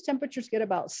as soon as temperatures get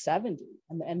about 70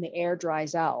 and the air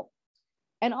dries out.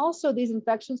 And also these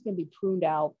infections can be pruned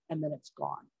out and then it's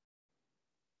gone.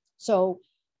 So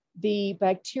the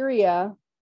bacteria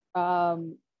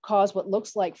cause what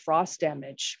looks like frost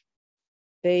damage.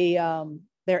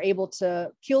 They're able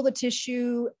to kill the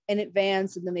tissue in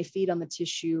advance, and then they feed on the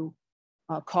tissue,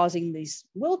 causing these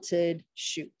wilted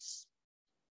shoots.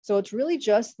 So it's really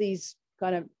just these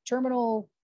kind of terminal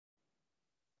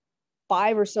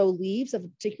 5 or so leaves of a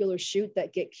particular shoot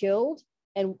that get killed,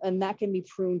 and that can be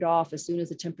pruned off as soon as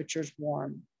the temperature's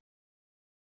warm.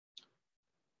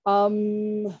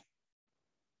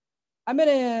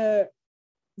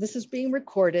 This is being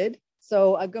recorded,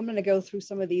 so I'm gonna go through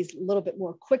some of these a little bit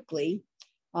more quickly.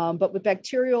 But with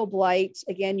bacterial blight,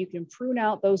 again, you can prune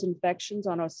out those infections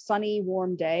on a sunny,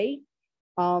 warm day.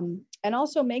 And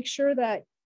also make sure that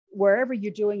wherever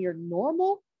you're doing your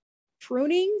normal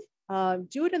pruning,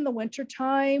 do it in the winter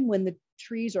time when the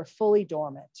trees are fully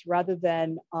dormant, rather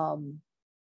than,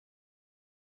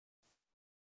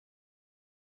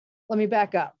 let me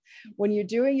back up. When you're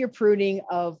doing your pruning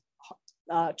of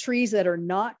trees that are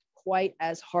not quite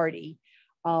as hardy,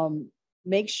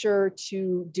 make sure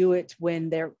to do it when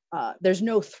there's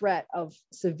no threat of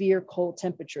severe cold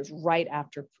temperatures right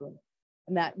after pruning.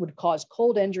 And that would cause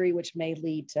cold injury, which may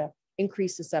lead to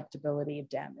increased susceptibility of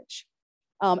damage.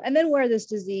 And then where this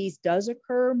disease does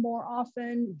occur more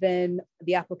often, then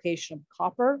the application of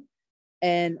copper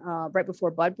and right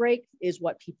before bud break is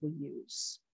what people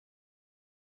use.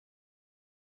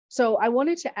 So I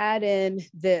wanted to add in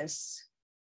this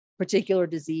particular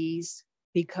disease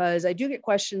because I do get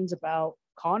questions about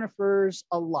conifers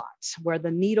a lot, where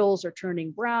the needles are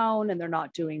turning brown and they're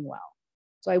not doing well.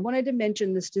 So I wanted to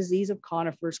mention this disease of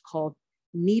conifers called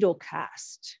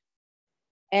needlecast.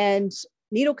 And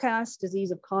needlecast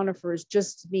disease of conifers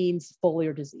just means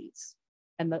foliar disease.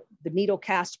 And the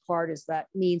needlecast part is that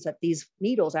means that these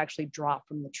needles actually drop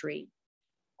from the tree.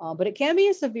 But it can be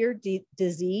a severe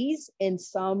disease in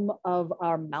some of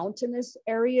our mountainous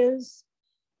areas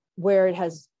where it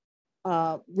has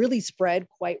really spread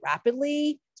quite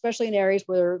rapidly, especially in areas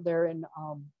where they're in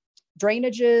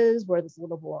drainages, where there's a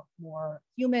little more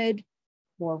humid,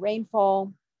 more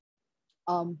rainfall.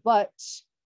 But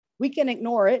we can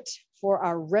ignore it for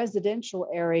our residential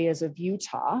areas of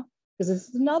Utah, because this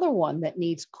is another one that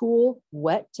needs cool,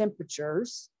 wet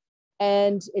temperatures.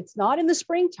 And it's not in the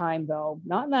springtime, though,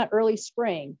 not in that early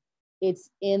spring.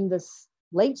 It's in the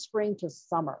late spring to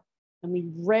summer. And we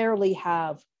rarely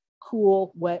have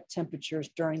cool, wet temperatures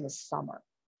during the summer.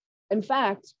 In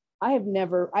fact, I've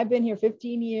been here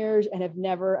 15 years and have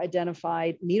never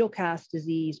identified needlecast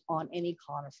disease on any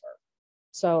conifer.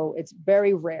 So it's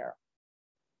very rare.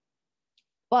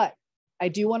 But I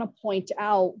do want to point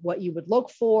out what you would look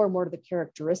for and what the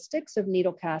characteristics of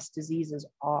needlecast diseases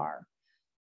are.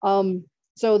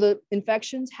 So the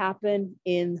infections happen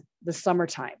in the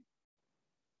summertime,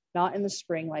 not in the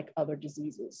spring like other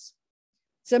diseases.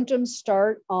 Symptoms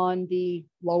start on the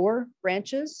lower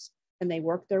branches and they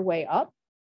work their way up.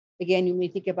 Again, when we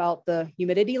think about the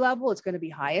humidity level, it's going to be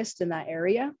highest in that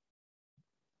area.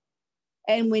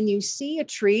 And when you see a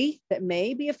tree that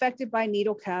may be affected by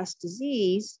needlecast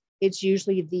disease, it's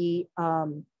usually the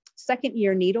second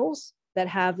year needles that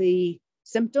have the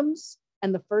symptoms,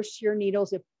 and the first year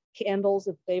needles, if the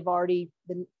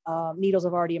needles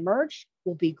have already emerged,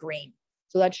 will be green.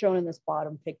 So that's shown in this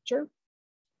bottom picture.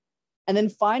 And then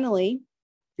finally,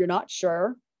 if you're not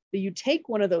sure, you take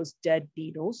one of those dead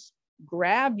needles,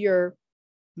 grab your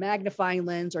magnifying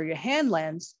lens or your hand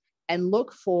lens, and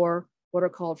look for what are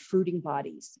called fruiting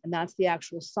bodies. And that's the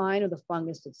actual sign of the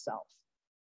fungus itself.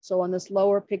 So on this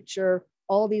lower picture,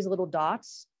 all these little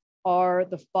dots are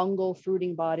the fungal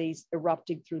fruiting bodies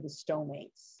erupting through the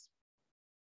stomates.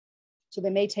 So they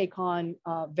may take on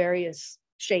various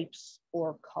shapes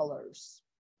or colors.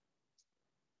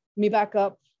 Let me back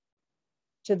up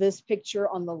to this picture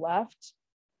on the left.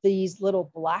 These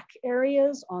little black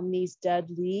areas on these dead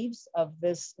leaves of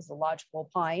this is a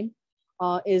lodgepole pine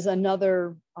is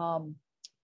another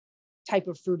type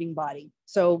of fruiting body.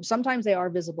 So sometimes they are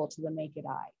visible to the naked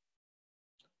eye.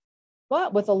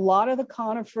 But with a lot of the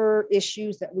conifer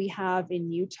issues that we have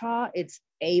in Utah, it's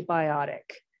abiotic.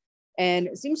 And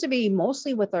it seems to be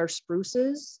mostly with our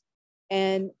spruces.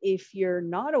 And if you're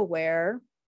not aware,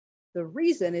 the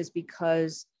reason is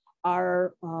because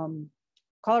our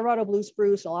Colorado blue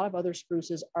spruce, and a lot of other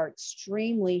spruces are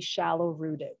extremely shallow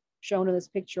rooted, shown in this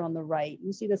picture on the right.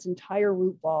 You see this entire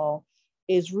root ball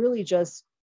is really just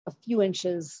a few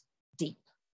inches deep.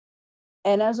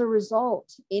 And as a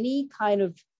result, any kind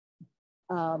of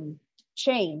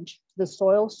change to the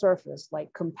soil surface,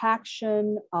 like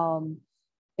compaction,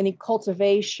 any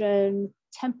cultivation,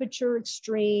 temperature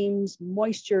extremes,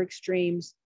 moisture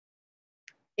extremes,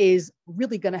 is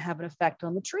really going to have an effect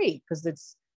on the tree because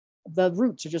the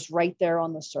roots are just right there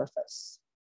on the surface.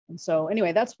 And so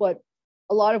anyway, that's what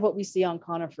a lot of what we see on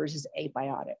conifers is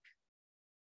abiotic.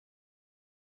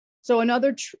 So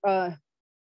another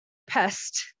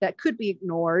pest that could be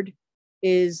ignored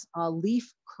is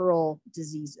leaf curl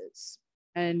diseases.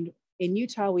 And in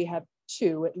Utah, we have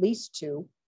at least two.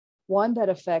 One that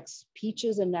affects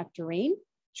peaches and nectarine,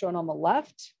 shown on the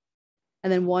left,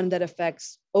 and then one that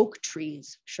affects oak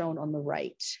trees, shown on the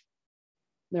right.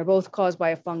 They're both caused by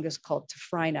a fungus called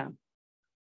Tephrina.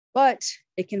 But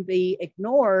it can be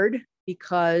ignored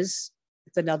because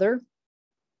it's another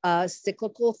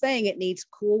cyclical thing. It needs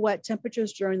cool, wet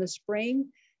temperatures during the spring.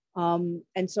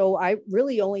 And so I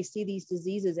really only see these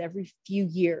diseases every few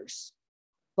years,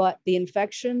 but the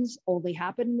infections only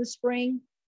happen in the spring.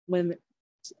 When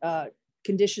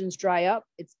conditions dry up,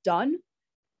 it's done.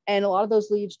 And a lot of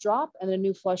those leaves drop, and a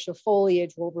new flush of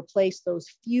foliage will replace those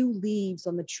few leaves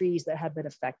on the trees that have been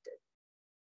affected.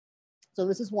 So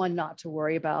this is one not to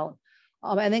worry about.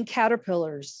 And then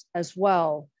caterpillars as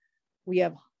well. We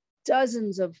have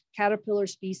dozens of caterpillar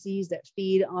species that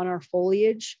feed on our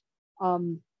foliage.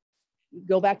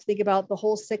 Go back to think about the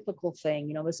whole cyclical thing.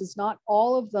 You know, this is not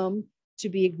all of them to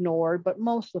be ignored, but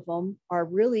most of them are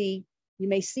really, you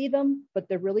may see them, but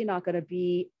they're really not going to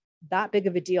be that big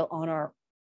of a deal on our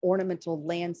ornamental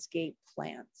landscape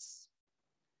plants.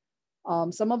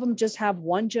 Some of them just have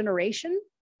one generation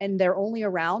and they're only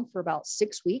around for about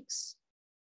 6 weeks.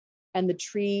 And the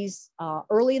trees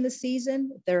early in the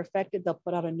season, if they're affected, they'll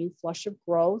put out a new flush of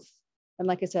growth. And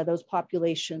like I said, those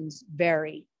populations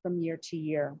vary from year to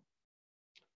year.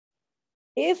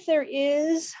 If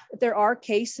there are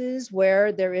cases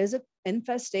where there is an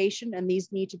infestation and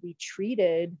these need to be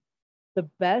treated, the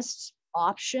best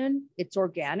option, it's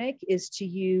organic, is to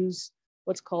use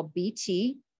what's called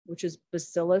BT, which is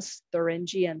Bacillus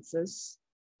thuringiensis.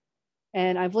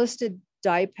 And I've listed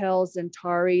Dipel and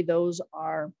Tari. Those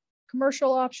are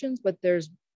commercial options, but there's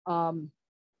a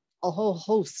whole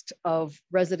host of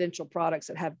residential products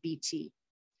that have BT.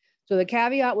 So the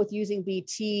caveat with using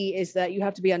BT is that you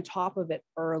have to be on top of it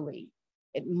early.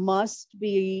 It must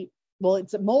be, well,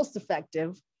 it's most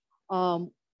effective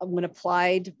when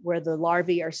applied where the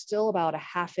larvae are still about a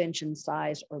 ½ inch in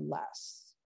size or less.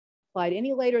 Applied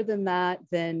any later than that,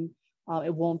 then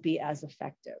it won't be as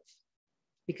effective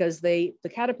because the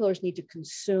caterpillars need to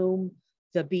consume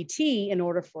the BT in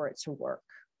order for it to work.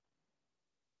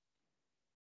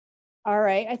 All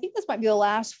right, I think this might be the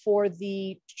last for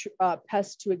the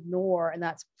pests to ignore, and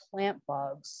that's plant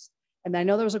bugs. And I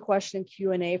know there was a question in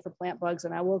Q&A for plant bugs,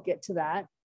 and I will get to that.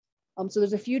 So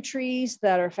there's a few trees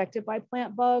that are affected by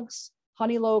plant bugs: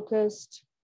 honey locust,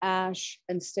 ash,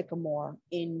 and sycamore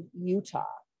in Utah.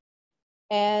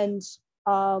 And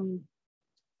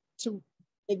to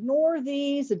ignore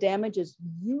these, the damage is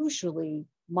usually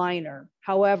minor.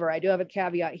 However, I do have a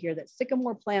caveat here that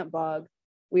sycamore plant bug,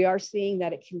 we are seeing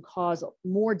that it can cause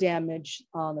more damage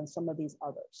than some of these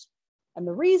others. And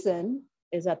the reason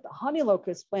is that the honey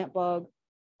locust plant bug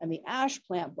and the ash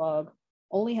plant bug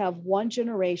only have one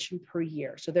generation per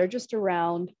year. So they're just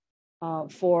around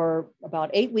for about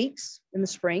 8 weeks in the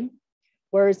spring,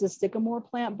 whereas the sycamore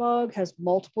plant bug has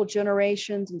multiple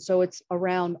generations, and so it's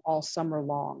around all summer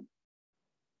long.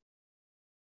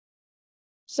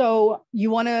 So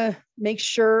you want to make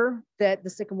sure that the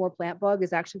sycamore plant bug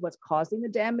is actually what's causing the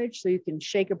damage. So you can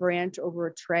shake a branch over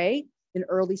a tray in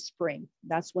early spring.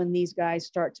 That's when these guys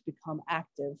start to become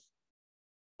active.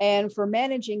 And for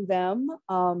managing them,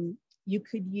 you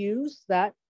could use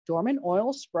that dormant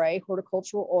oil spray,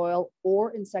 horticultural oil,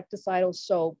 or insecticidal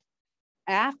soap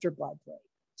after bud break.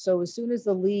 So as soon as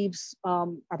the leaves are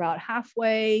about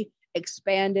halfway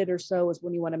expanded or so is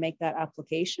when you want to make that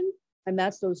application. And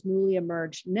that's those newly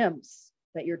emerged nymphs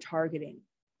that you're targeting.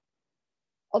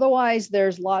 Otherwise,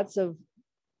 there's lots of,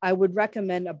 I would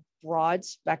recommend a broad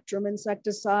spectrum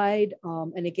insecticide.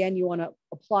 And again, you want to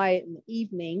apply it in the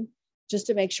evening just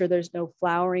to make sure there's no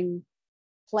flowering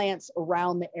plants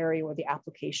around the area where the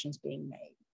application is being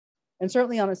made. And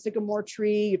certainly on a sycamore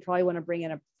tree, you probably want to bring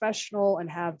in a professional and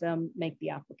have them make the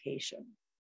application.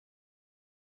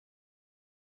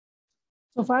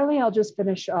 So finally, I'll just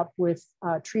finish up with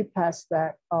tree pests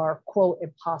that are, quote,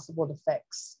 impossible to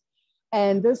fix.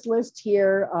 And this list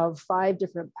here of 5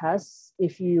 different pests,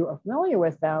 if you are familiar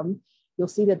with them, you'll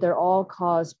see that they're all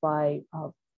caused by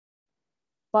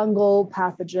fungal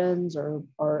pathogens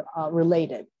or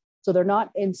related. So they're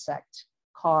not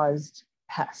insect-caused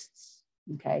pests,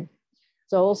 okay?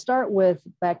 So we'll start with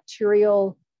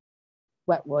bacterial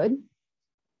wetwood.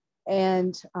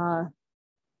 And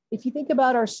if you think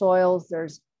about our soils,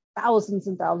 there's thousands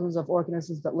and thousands of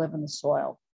organisms that live in the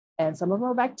soil. And some of them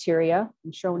are bacteria,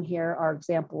 and shown here are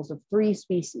examples of 3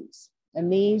 species.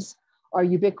 And these are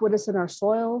ubiquitous in our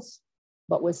soils,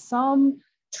 but with some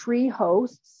tree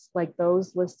hosts, like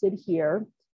those listed here,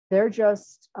 they're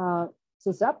just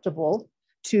susceptible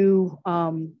to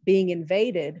being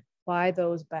invaded by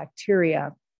those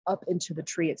bacteria up into the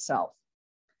tree itself.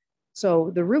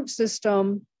 So the root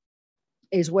system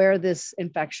is where this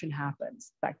infection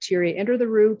happens. Bacteria enter the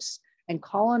roots and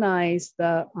colonize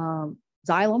the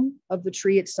xylem of the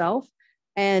tree itself.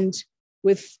 And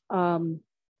with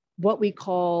what we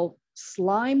call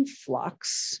slime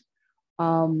flux,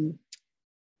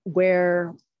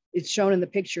 where it's shown in the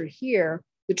picture here,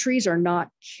 the trees are not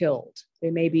killed.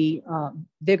 They may be,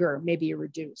 vigor may be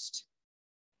reduced.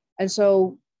 And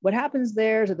so what happens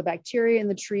there is that the bacteria in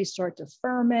the tree start to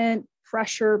ferment,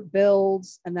 pressure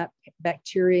builds, and that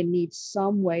bacteria needs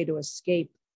some way to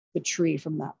escape the tree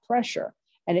from that pressure.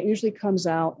 And it usually comes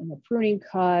out in a pruning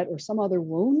cut or some other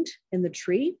wound in the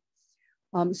tree.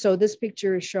 So this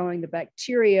picture is showing the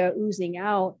bacteria oozing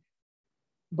out,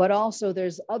 but also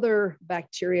there's other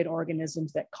bacteria and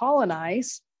organisms that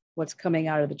colonize what's coming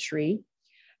out of the tree.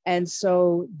 And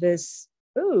so this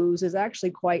ooze is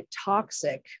actually quite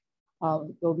toxic.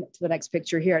 Go to the next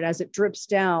picture here. And as it drips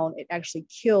down, it actually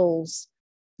kills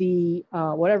the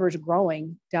whatever is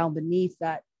growing down beneath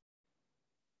that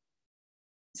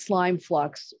slime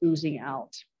flux oozing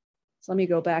out. So let me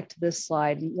go back to this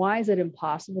slide. And why is it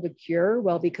impossible to cure?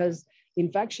 Well, because the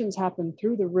infections happen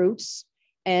through the roots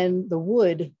and the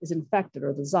wood is infected,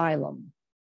 or the xylem.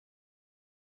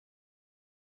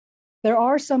 There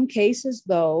are some cases,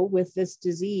 though, with this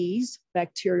disease,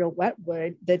 bacterial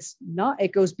wetwood, that's not,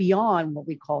 it goes beyond what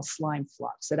we call slime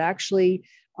flux. It actually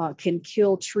can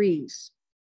kill trees.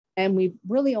 And we've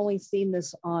really only seen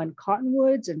this on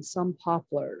cottonwoods and some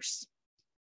poplars.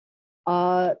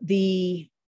 The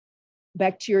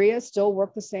bacteria still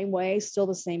work the same way, still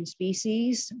the same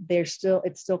species.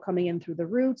 It's still coming in through the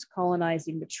roots,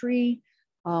 colonizing the tree.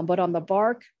 But on the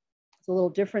bark, it's a little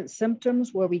different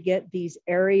symptoms where we get these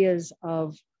areas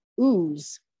of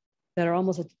ooze that are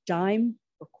almost a dime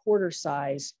or quarter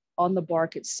size on the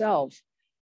bark itself,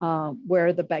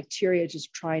 where the bacteria is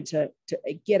just trying to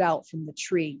get out from the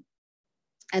tree.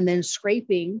 And then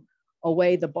scraping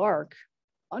away the bark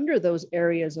under those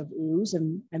areas of ooze,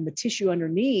 and the tissue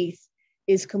underneath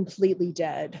is completely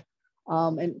dead.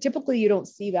 And typically you don't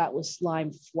see that with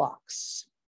slime flux.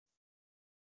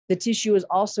 The tissue is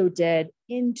also dead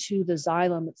into the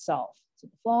xylem itself. So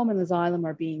the phloem and the xylem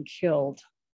are being killed.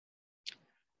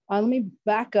 Let me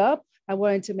back up. I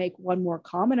wanted to make one more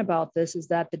comment about this, is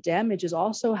that the damage is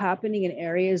also happening in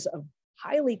areas of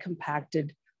highly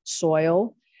compacted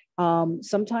soil.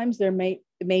 Sometimes it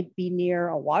may be near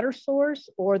a water source,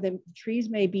 or the trees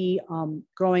may be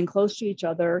growing close to each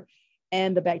other,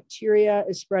 and the bacteria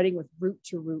is spreading with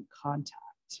root-to-root contact.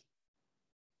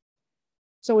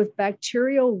 So with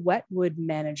bacterial wetwood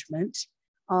management,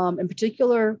 in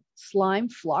particular, slime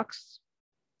flux,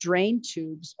 drain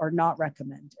tubes are not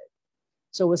recommended.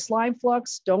 So with slime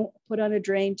flux, don't put on a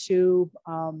drain tube.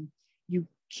 You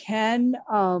can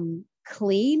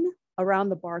clean around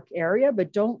the bark area,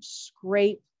 but don't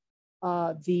scrape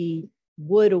the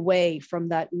wood away from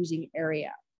that oozing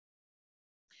area.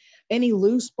 Any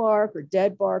loose bark or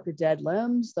dead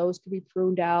limbs, those can be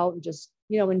pruned out, and just,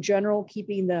 in general,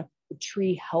 keeping the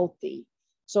tree healthy.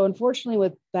 So unfortunately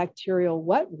with bacterial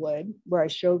wetwood, where I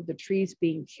showed the trees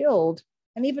being killed,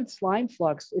 and even slime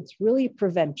flux, it's really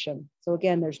prevention. So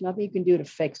again, there's nothing you can do to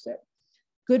fix it.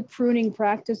 Good pruning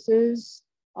practices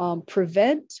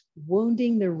prevent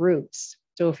wounding the roots.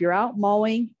 So if you're out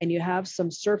mowing and you have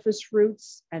some surface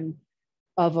roots and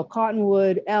of a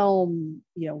cottonwood, elm,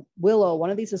 willow, one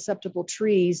of these susceptible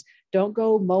trees, don't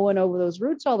go mowing over those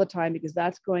roots all the time, because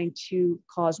that's going to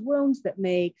cause wounds that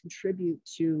may contribute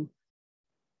to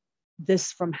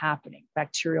this from happening,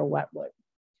 bacterial wetwood.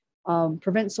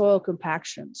 Prevent soil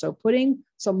compaction. So putting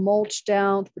some mulch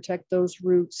down to protect those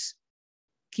roots,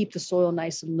 keep the soil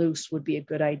nice and loose would be a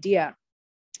good idea.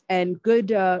 And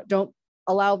don't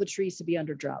allow the trees to be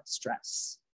under drought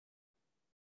stress.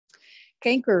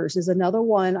 Cankers is another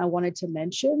one I wanted to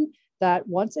mention, that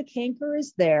once a canker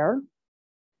is there,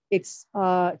 it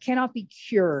cannot be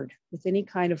cured with any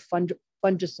kind of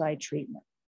fungicide treatment.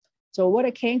 So what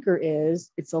a canker is,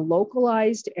 it's a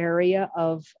localized area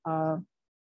of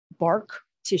bark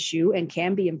tissue and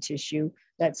cambium tissue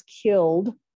that's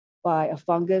killed by a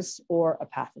fungus or a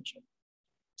pathogen.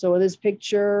 So in this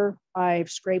picture, I've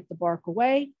scraped the bark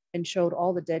away and showed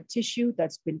all the dead tissue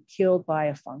that's been killed by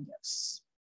a fungus.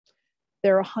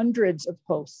 There are hundreds of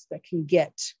hosts that can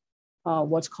get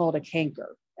what's called a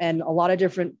canker, and a lot of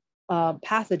different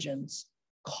pathogens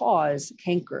cause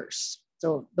cankers.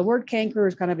 So the word canker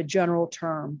is kind of a general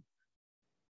term.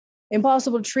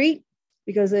 Impossible to treat,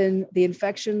 because then the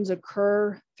infections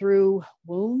occur through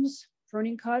wounds,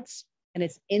 pruning cuts, and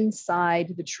it's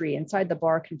inside the tree, inside the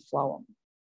bark and phloem.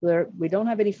 We don't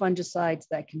have any fungicides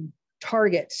that can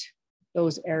target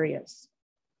those areas.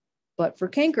 But for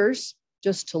cankers,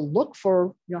 just to look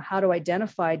for, how to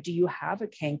identify, do you have a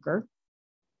canker?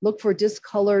 Look for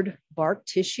discolored bark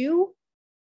tissue.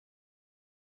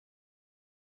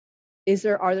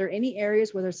 Are there any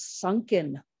areas where there's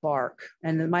sunken bark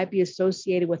and it might be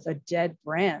associated with a dead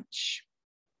branch?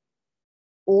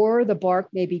 or the bark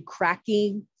may be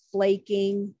cracking,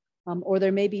 flaking, or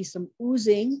there may be some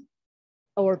oozing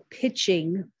or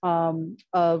pitching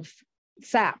of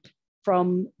sap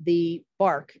from the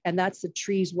bark. And that's the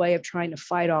tree's way of trying to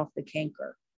fight off the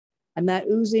canker. And that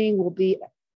oozing will be,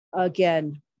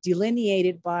 again,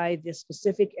 delineated by the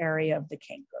specific area of the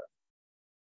canker.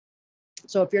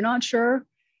 So if you're not sure,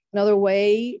 another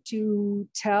way to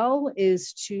tell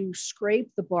is to scrape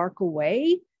the bark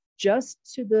away just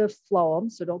to the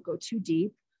phloem, so don't go too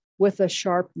deep, with a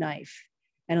sharp knife.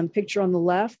 And on the picture on the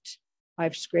left,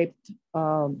 I've scraped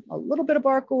a little bit of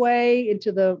bark away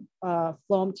into the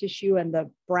phloem tissue, and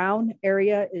the brown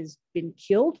area has been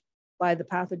killed by the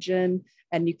pathogen.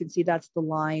 And you can see that's the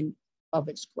line of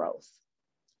its growth.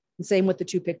 The same with the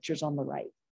two pictures on the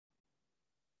right.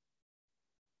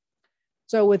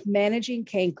 So with managing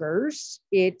cankers,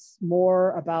 it's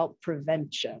more about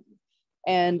prevention.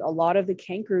 And a lot of the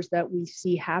cankers that we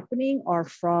see happening are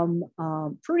from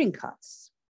pruning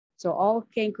cuts. So all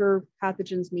canker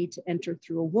pathogens need to enter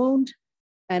through a wound,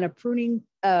 and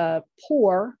a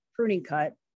poor pruning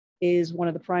cut is one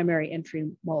of the primary entry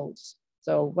modes.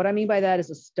 So what I mean by that is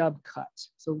a stub cut.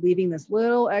 So leaving this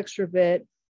little extra bit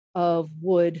of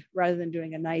wood rather than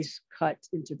doing a nice cut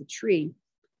into the tree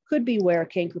could be where a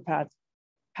canker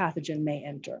pathogen may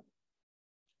enter.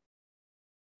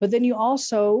 But then you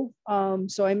also,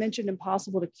 so I mentioned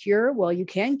impossible to cure. Well, you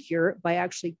can cure it by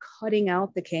actually cutting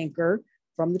out the canker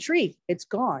from the tree. It's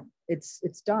gone, it's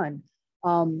done.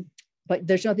 But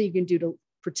there's nothing you can do to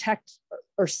protect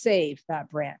or save that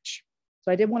branch.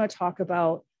 So I did want to talk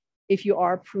about if you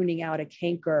are pruning out a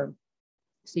canker.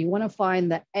 So you want to find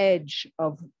the edge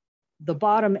of the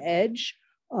bottom edge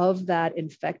of that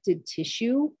infected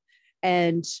tissue,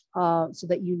 and so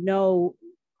that you know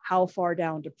how far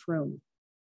down to prune.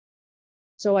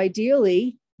 So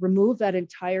ideally, remove that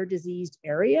entire diseased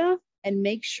area and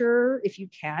make sure, if you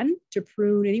can, to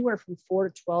prune anywhere from 4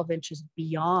 to 12 inches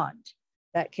beyond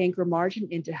that canker margin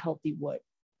into healthy wood.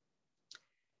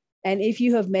 And if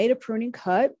you have made a pruning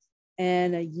cut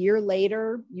and a year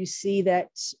later you see that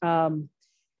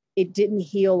it didn't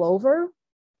heal over,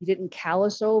 you didn't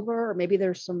callus over, or maybe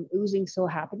there's some oozing still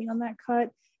happening on that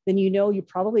cut, then you know you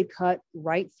probably cut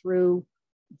right through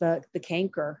the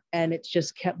canker, and it's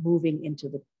just kept moving into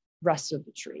the rest of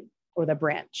the tree or the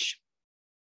branch.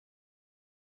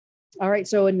 All right,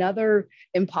 so another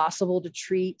impossible to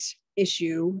treat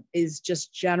issue is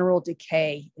just general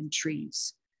decay in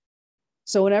trees.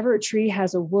 So whenever a tree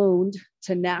has a wound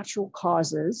to natural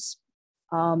causes,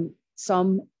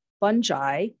 some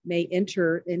fungi may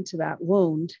enter into that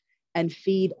wound and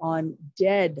feed on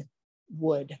dead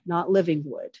wood, not living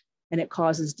wood, and it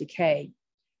causes decay.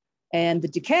 And the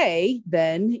decay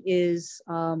then is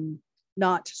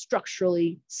not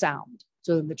structurally sound.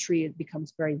 So the tree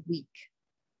becomes very weak.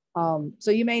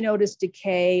 So you may notice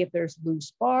decay if there's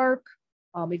loose bark,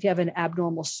 if you have an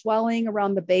abnormal swelling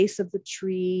around the base of the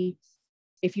tree,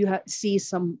 if you see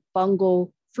some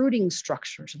fungal fruiting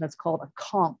structure, so that's called a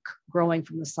conch growing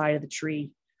from the side of the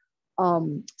tree.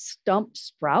 Stump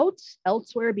sprouts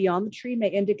elsewhere beyond the tree may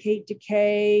indicate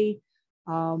decay,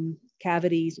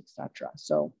 cavities, etc.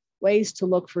 So ways to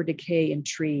look for decay in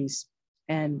trees.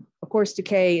 And of course,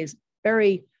 decay is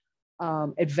very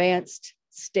advanced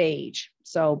stage.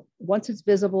 So once it's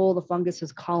visible, the fungus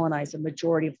has colonized a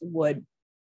majority of the wood.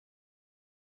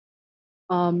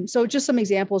 So just some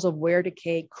examples of where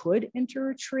decay could enter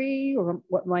a tree, or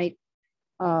what might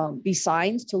be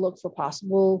signs to look for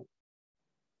possible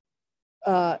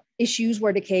issues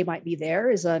where decay might be there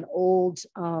is an old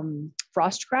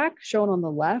frost crack shown on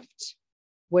the left,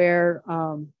 where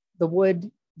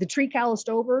the tree calloused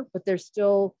over, but there's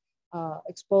still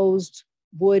exposed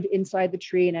wood inside the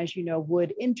tree. And as you know,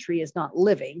 wood in tree is not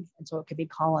living, and so it can be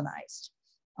colonized.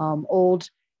 Old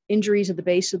injuries at the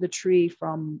base of the tree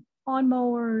from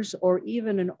lawnmowers, or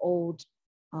even an old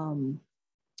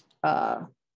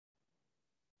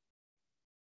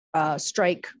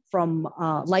strike from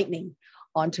lightning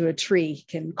onto a tree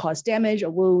can cause damage, a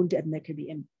wound, and there could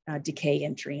be decay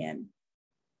entry in.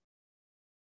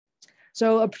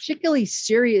 So a particularly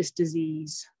serious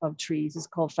disease of trees is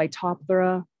called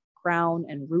Phytophthora, crown,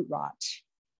 and root rot.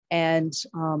 And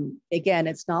again,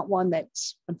 it's not one that,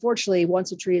 unfortunately,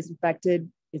 once a tree is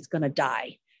infected, it's going to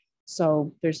die.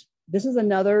 So this is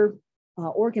another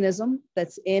organism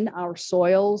that's in our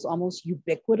soils almost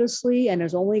ubiquitously, and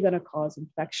is only going to cause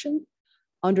infection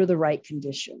under the right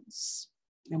conditions.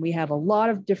 And we have a lot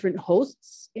of different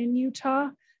hosts in Utah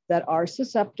that are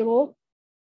susceptible.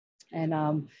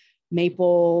 And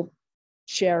maple,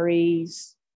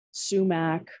 cherries,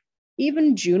 sumac,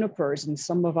 even junipers and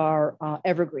some of our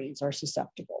evergreens are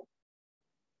susceptible.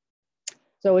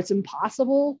 So it's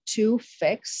impossible to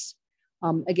fix.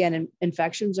 Again,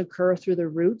 infections occur through the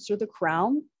roots or the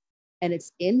crown, and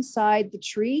it's inside the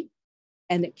tree,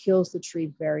 and it kills the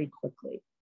tree very quickly.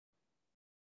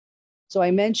 So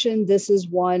I mentioned this is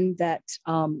one that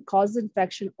causes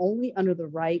infection only under the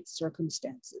right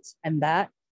circumstances, and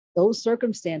those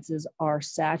circumstances are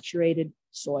saturated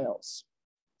soils.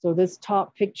 So this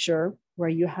top picture where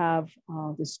you have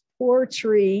this poor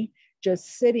tree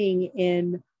just sitting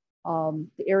in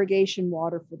the irrigation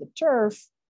water for the turf,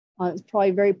 is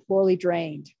probably very poorly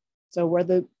drained. So where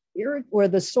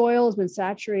the soil has been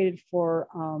saturated for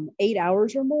 8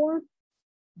 hours or more,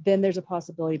 then there's a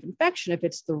possibility of infection if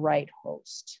it's the right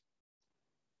host.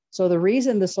 So the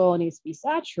reason the soil needs to be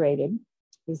saturated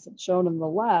is shown on the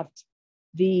left.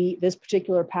 This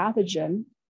particular pathogen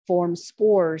forms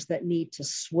spores that need to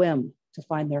swim to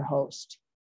find their host.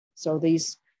 So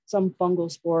some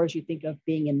fungal spores you think of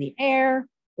being in the air,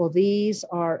 well, these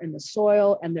are in the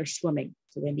soil and they're swimming,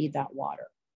 so they need that water.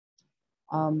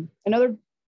 Another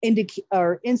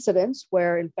incidence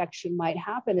where infection might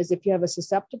happen is if you have a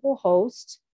susceptible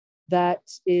host that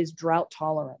is drought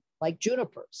tolerant, like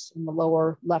junipers in the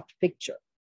lower left picture,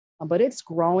 but it's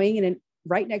growing and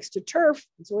right next to turf,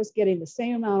 so it's getting the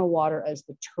same amount of water as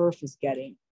the turf is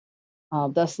getting,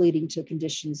 thus leading to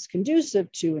conditions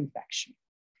conducive to infection.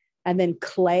 And then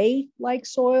clay-like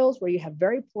soils where you have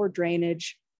very poor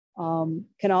drainage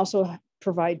can also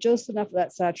provide just enough of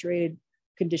that saturated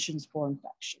conditions for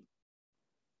infection.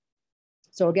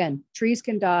 So again, trees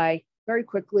can die very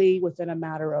quickly within a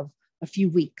matter of a few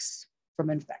weeks from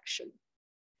infection.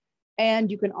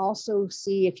 And you can also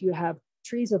see if you have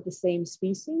trees of the same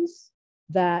species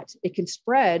that it can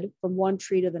spread from one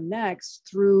tree to the next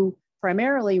through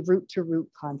primarily root to root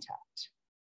contact.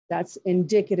 That's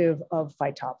indicative of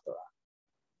Phytophthora.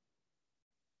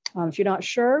 If you're not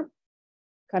sure,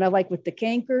 kind of like with the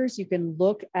cankers, you can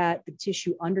look at the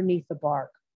tissue underneath the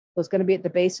bark. So it's going to be at the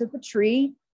base of the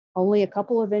tree, only a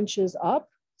couple of inches up.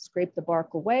 Scrape the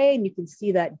bark away, and you can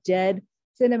see that dead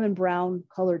cinnamon brown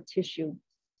colored tissue.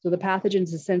 So the pathogen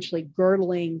is essentially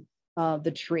girdling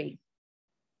the tree.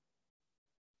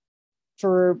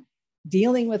 For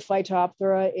dealing with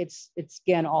Phytophthora, it's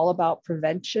again all about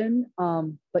prevention,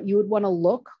 but you would want to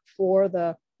look for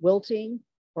the wilting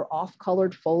or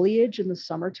off-colored foliage in the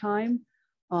summertime,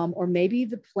 or maybe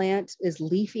the plant is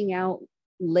leafing out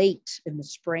late in the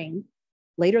spring,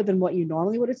 later than what you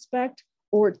normally would expect,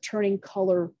 or turning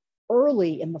color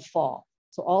early in the fall.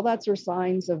 So all that's are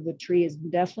signs of the tree is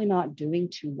definitely not doing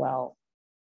too well.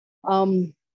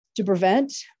 To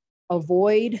prevent,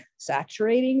 avoid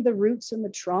saturating the roots in the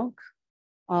trunk.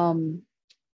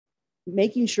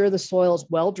 Making sure the soil is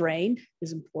well drained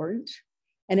is important.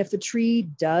 And if the tree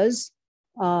has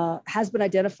been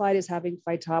identified as having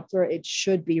Phytophthora, it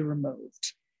should be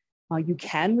removed. You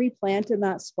can replant in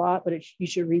that spot, but you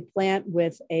should replant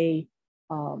with a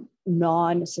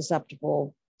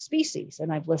non-susceptible species.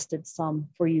 And I've listed some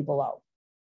for you below.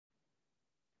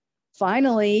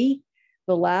 Finally,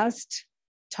 the last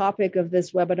topic of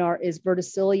this webinar is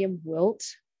verticillium wilt.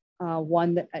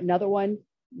 Another one,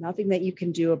 nothing that you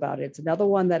can do about it. It's another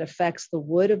one that affects the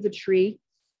wood of the tree,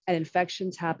 and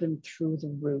infections happen through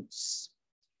the roots.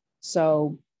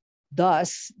 So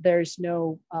thus, there's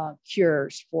no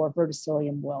cures for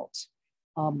verticillium wilt.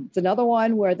 It's another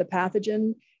one where the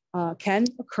pathogen can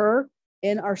occur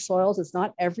in our soils. It's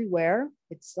not everywhere.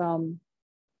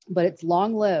 But it's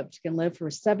long-lived, can live for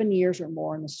 7 years or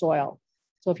more in the soil.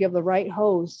 So if you have the right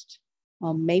host,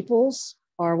 maples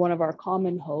are one of our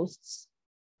common hosts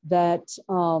that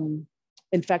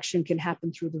infection can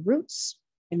happen through the roots.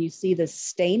 And you see the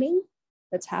staining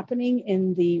that's happening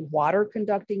in the water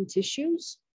conducting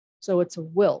tissues. So it's a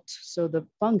wilt. So the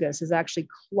fungus is actually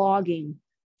clogging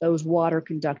those water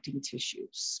conducting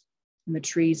tissues, and the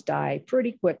trees die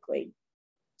pretty quickly.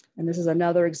 And this is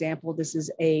another example. This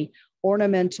is a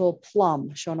ornamental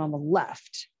plum shown on the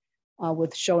left,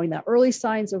 with showing the early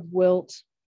signs of wilt.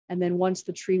 And then once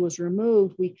the tree was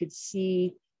removed, we could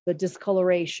see the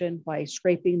discoloration by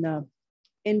scraping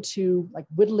like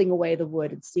whittling away the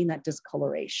wood and seeing that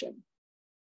discoloration.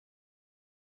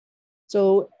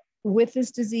 So with this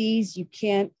disease,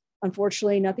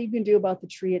 unfortunately, nothing you can do about the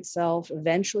tree itself.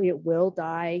 Eventually it will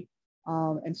die.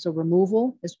 And so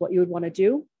removal is what you would want to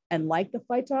do. And like the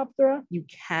Phytophthora, you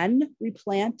can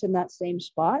replant in that same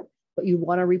spot, but you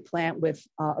want to replant with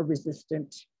a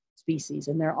resistant species.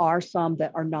 And there are some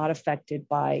that are not affected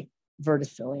by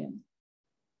verticillium.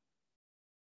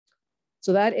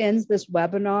 So that ends this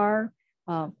webinar.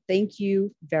 Thank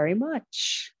you very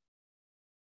much.